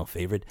personal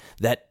favorite,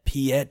 that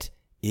Piett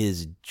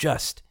is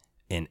just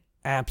an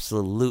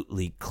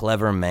absolutely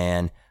clever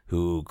man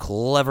who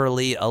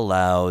cleverly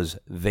allows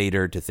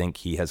Vader to think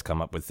he has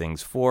come up with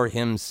things for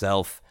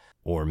himself,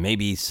 or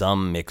maybe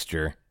some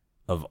mixture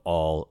of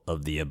all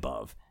of the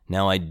above.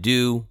 Now, I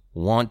do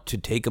want to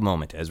take a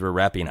moment as we're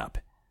wrapping up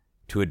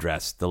to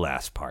address the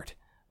last part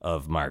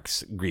of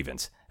Mark's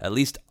grievance. At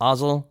least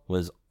Ozzel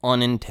was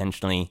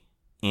unintentionally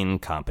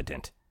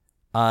incompetent.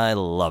 I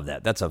love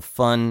that. That's a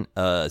fun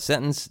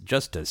sentence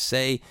just to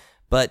say,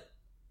 but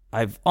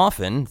I've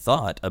often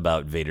thought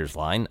about Vader's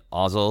line,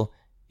 Ozzel,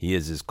 he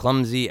is as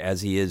clumsy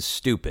as he is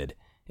stupid,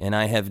 and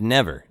I have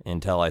never,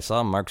 until I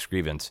saw Mark's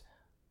grievance,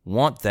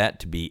 want that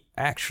to be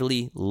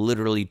actually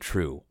literally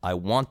true. I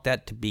want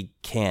that to be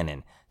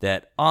canon,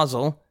 that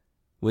Ozzel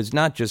was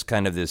not just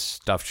kind of this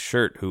stuffed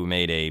shirt who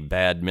made a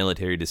bad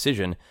military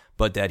decision,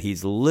 but that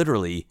he's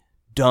literally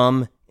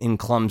dumb and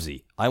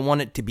clumsy. I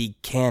want it to be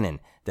canon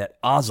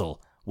that Ozzel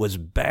was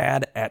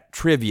bad at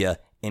trivia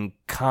and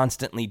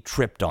constantly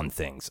tripped on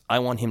things. I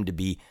want him to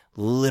be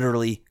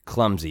literally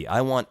clumsy.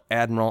 I want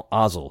Admiral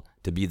Ozzel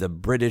to be the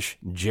British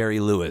Jerry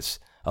Lewis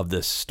of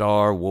the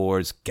Star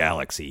Wars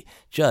galaxy,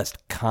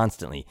 just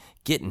constantly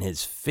getting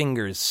his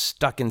fingers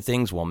stuck in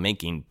things while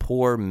making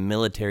poor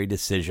military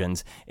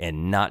decisions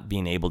and not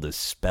being able to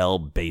spell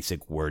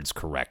basic words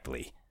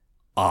correctly.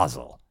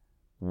 Ozzel,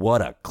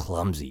 what a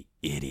clumsy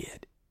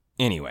idiot.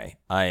 Anyway,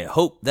 I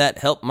hope that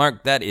helped,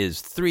 Mark. That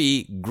is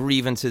 3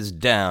 grievances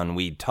down.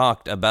 We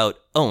talked about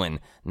Owen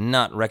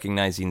not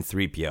recognizing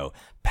 3PO,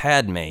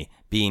 Padme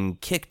being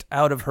kicked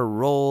out of her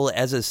role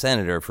as a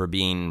senator for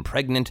being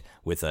pregnant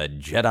with a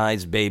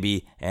Jedi's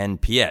baby,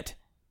 and Piet.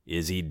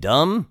 Is he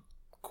dumb? ?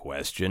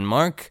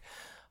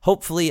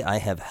 Hopefully I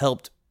have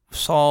helped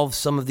solve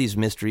some of these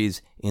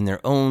mysteries in their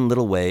own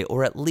little way,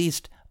 or at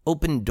least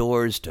open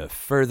doors to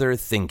further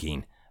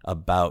thinking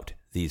about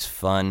these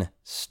fun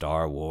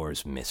Star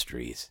Wars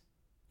mysteries.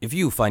 If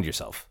you find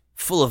yourself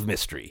full of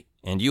mystery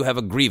and you have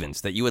a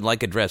grievance that you would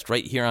like addressed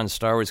right here on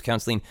Star Wars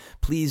Counseling,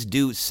 please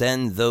do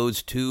send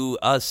those to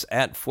us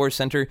at Force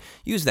Center.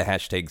 Use the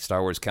hashtag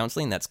Star Wars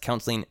Counseling. That's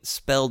counseling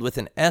spelled with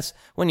an S.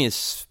 When you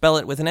spell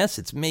it with an S,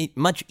 it's made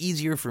much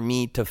easier for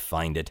me to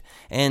find it.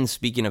 And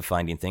speaking of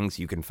finding things,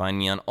 you can find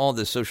me on all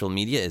the social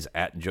media is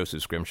at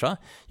Joseph Scrimshaw.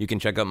 You can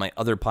check out my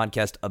other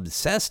podcast,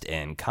 Obsessed,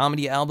 and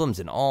comedy albums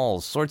and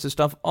all sorts of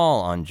stuff,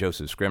 all on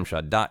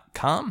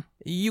josephscrimshaw.com.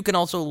 You can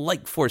also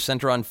like Force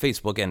Center on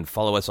Facebook and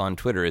follow us on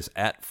Twitter is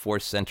at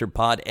Force Center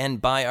Pod, and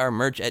buy our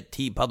merch at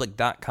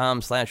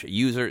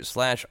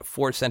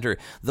tpublic.com/user/Force Center.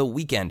 The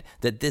weekend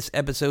that this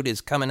episode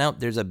is coming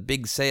out, there's a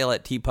big sale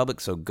at TeePublic,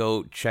 so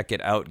go check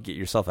it out. Get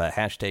yourself a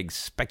hashtag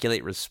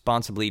Speculate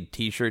Responsibly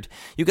t-shirt.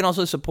 You can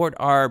also support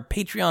our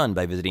Patreon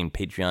by visiting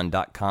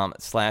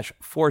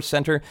patreon.com/Force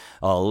Center.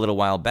 A little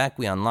while back,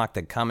 we unlocked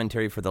a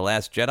commentary for The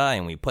Last Jedi,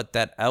 and we put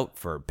that out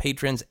for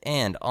patrons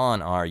and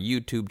on our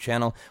YouTube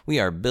channel. We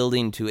are building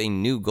to a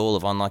new goal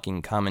of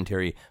unlocking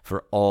commentary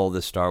for all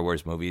the Star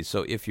Wars movies.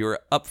 So if you're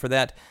up for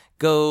that,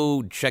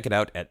 go check it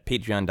out at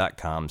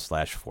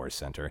patreon.com/Force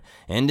Center.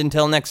 And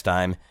until next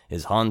time,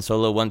 as Han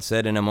Solo once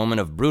said in a moment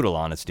of brutal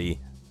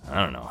honesty,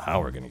 I don't know how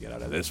we're going to get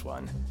out of this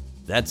one.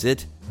 That's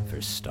it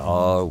for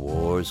Star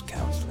Wars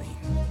Counseling.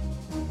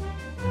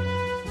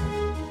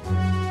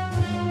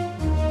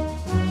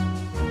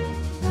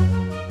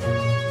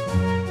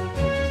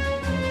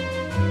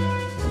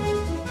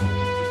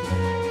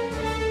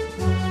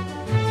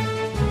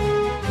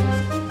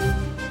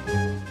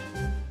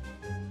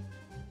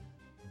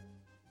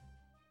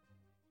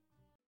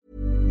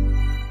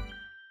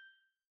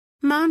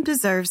 Mom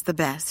deserves the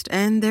best,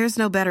 and there's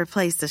no better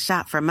place to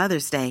shop for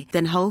Mother's Day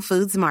than Whole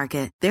Foods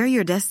Market. They're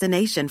your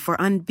destination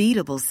for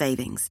unbeatable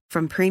savings,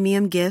 from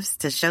premium gifts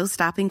to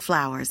show-stopping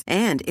flowers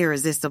and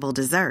irresistible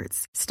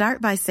desserts.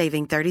 Start by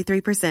saving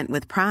 33%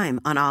 with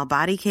Prime on all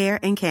body care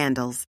and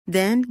candles.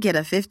 Then get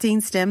a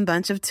 15-stem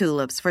bunch of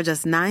tulips for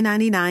just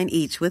 $9.99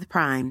 each with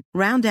Prime.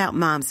 Round out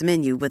Mom's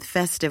menu with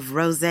festive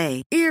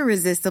rosé,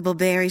 irresistible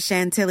berry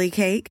chantilly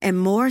cake, and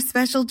more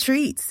special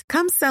treats.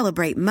 Come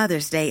celebrate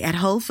Mother's Day at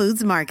Whole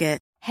Foods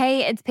Market.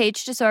 Hey, it's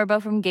Paige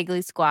DeSorbo from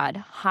Giggly Squad.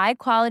 High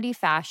quality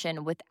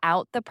fashion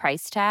without the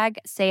price tag.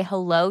 Say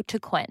hello to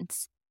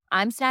Quince.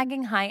 I'm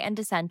snagging high-end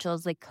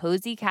essentials like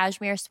cozy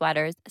cashmere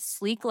sweaters,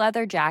 sleek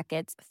leather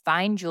jackets,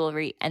 fine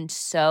jewelry, and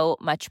so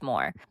much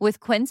more. With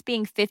Quince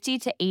being 50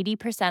 to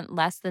 80%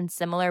 less than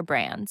similar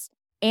brands.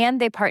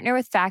 And they partner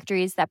with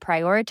factories that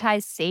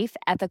prioritize safe,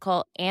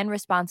 ethical, and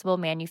responsible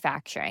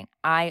manufacturing.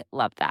 I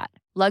love that.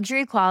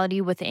 Luxury quality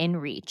within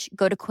reach.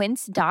 Go to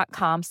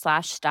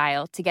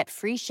quince.com/style to get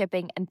free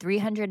shipping and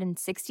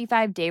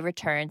 365-day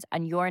returns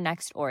on your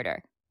next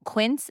order.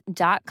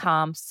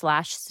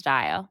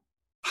 Quince.com/style.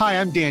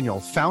 Hi, I'm Daniel,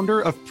 founder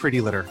of Pretty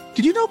Litter.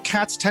 Did you know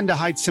cats tend to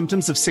hide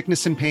symptoms of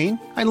sickness and pain?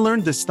 I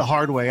learned this the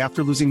hard way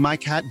after losing my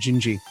cat,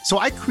 Gingy. So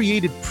I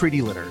created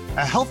Pretty Litter,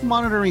 a health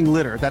monitoring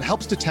litter that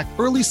helps detect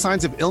early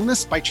signs of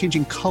illness by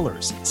changing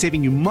colors,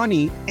 saving you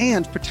money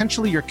and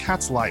potentially your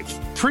cat's life.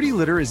 Pretty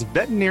Litter is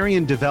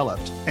veterinarian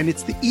developed, and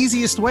it's the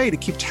easiest way to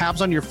keep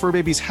tabs on your fur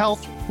baby's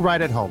health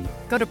right at home.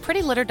 Go to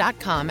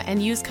prettylitter.com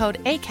and use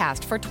code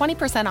ACAST for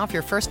 20% off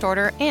your first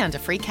order and a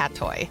free cat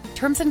toy.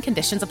 Terms and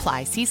conditions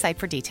apply. See site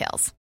for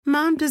details.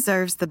 Mom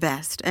deserves the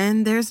best,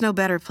 and there's no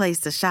better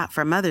place to shop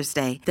for Mother's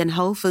Day than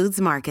Whole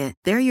Foods Market.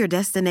 They're your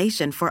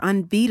destination for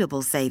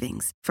unbeatable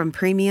savings, from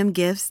premium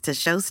gifts to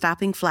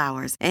show-stopping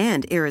flowers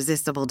and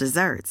irresistible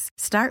desserts.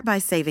 Start by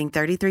saving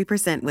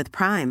 33% with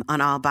Prime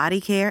on all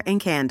body care and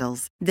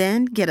candles.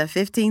 Then get a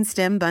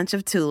 15-stem bunch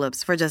of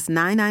tulips for just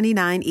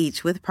 $9.99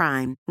 each with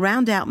Prime.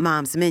 Round out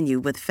Mom's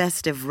menu with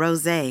festive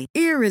rosé,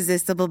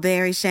 irresistible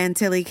berry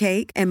chantilly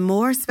cake, and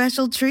more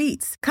special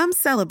treats. Come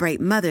celebrate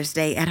Mother's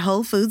Day at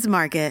Whole Foods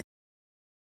Market.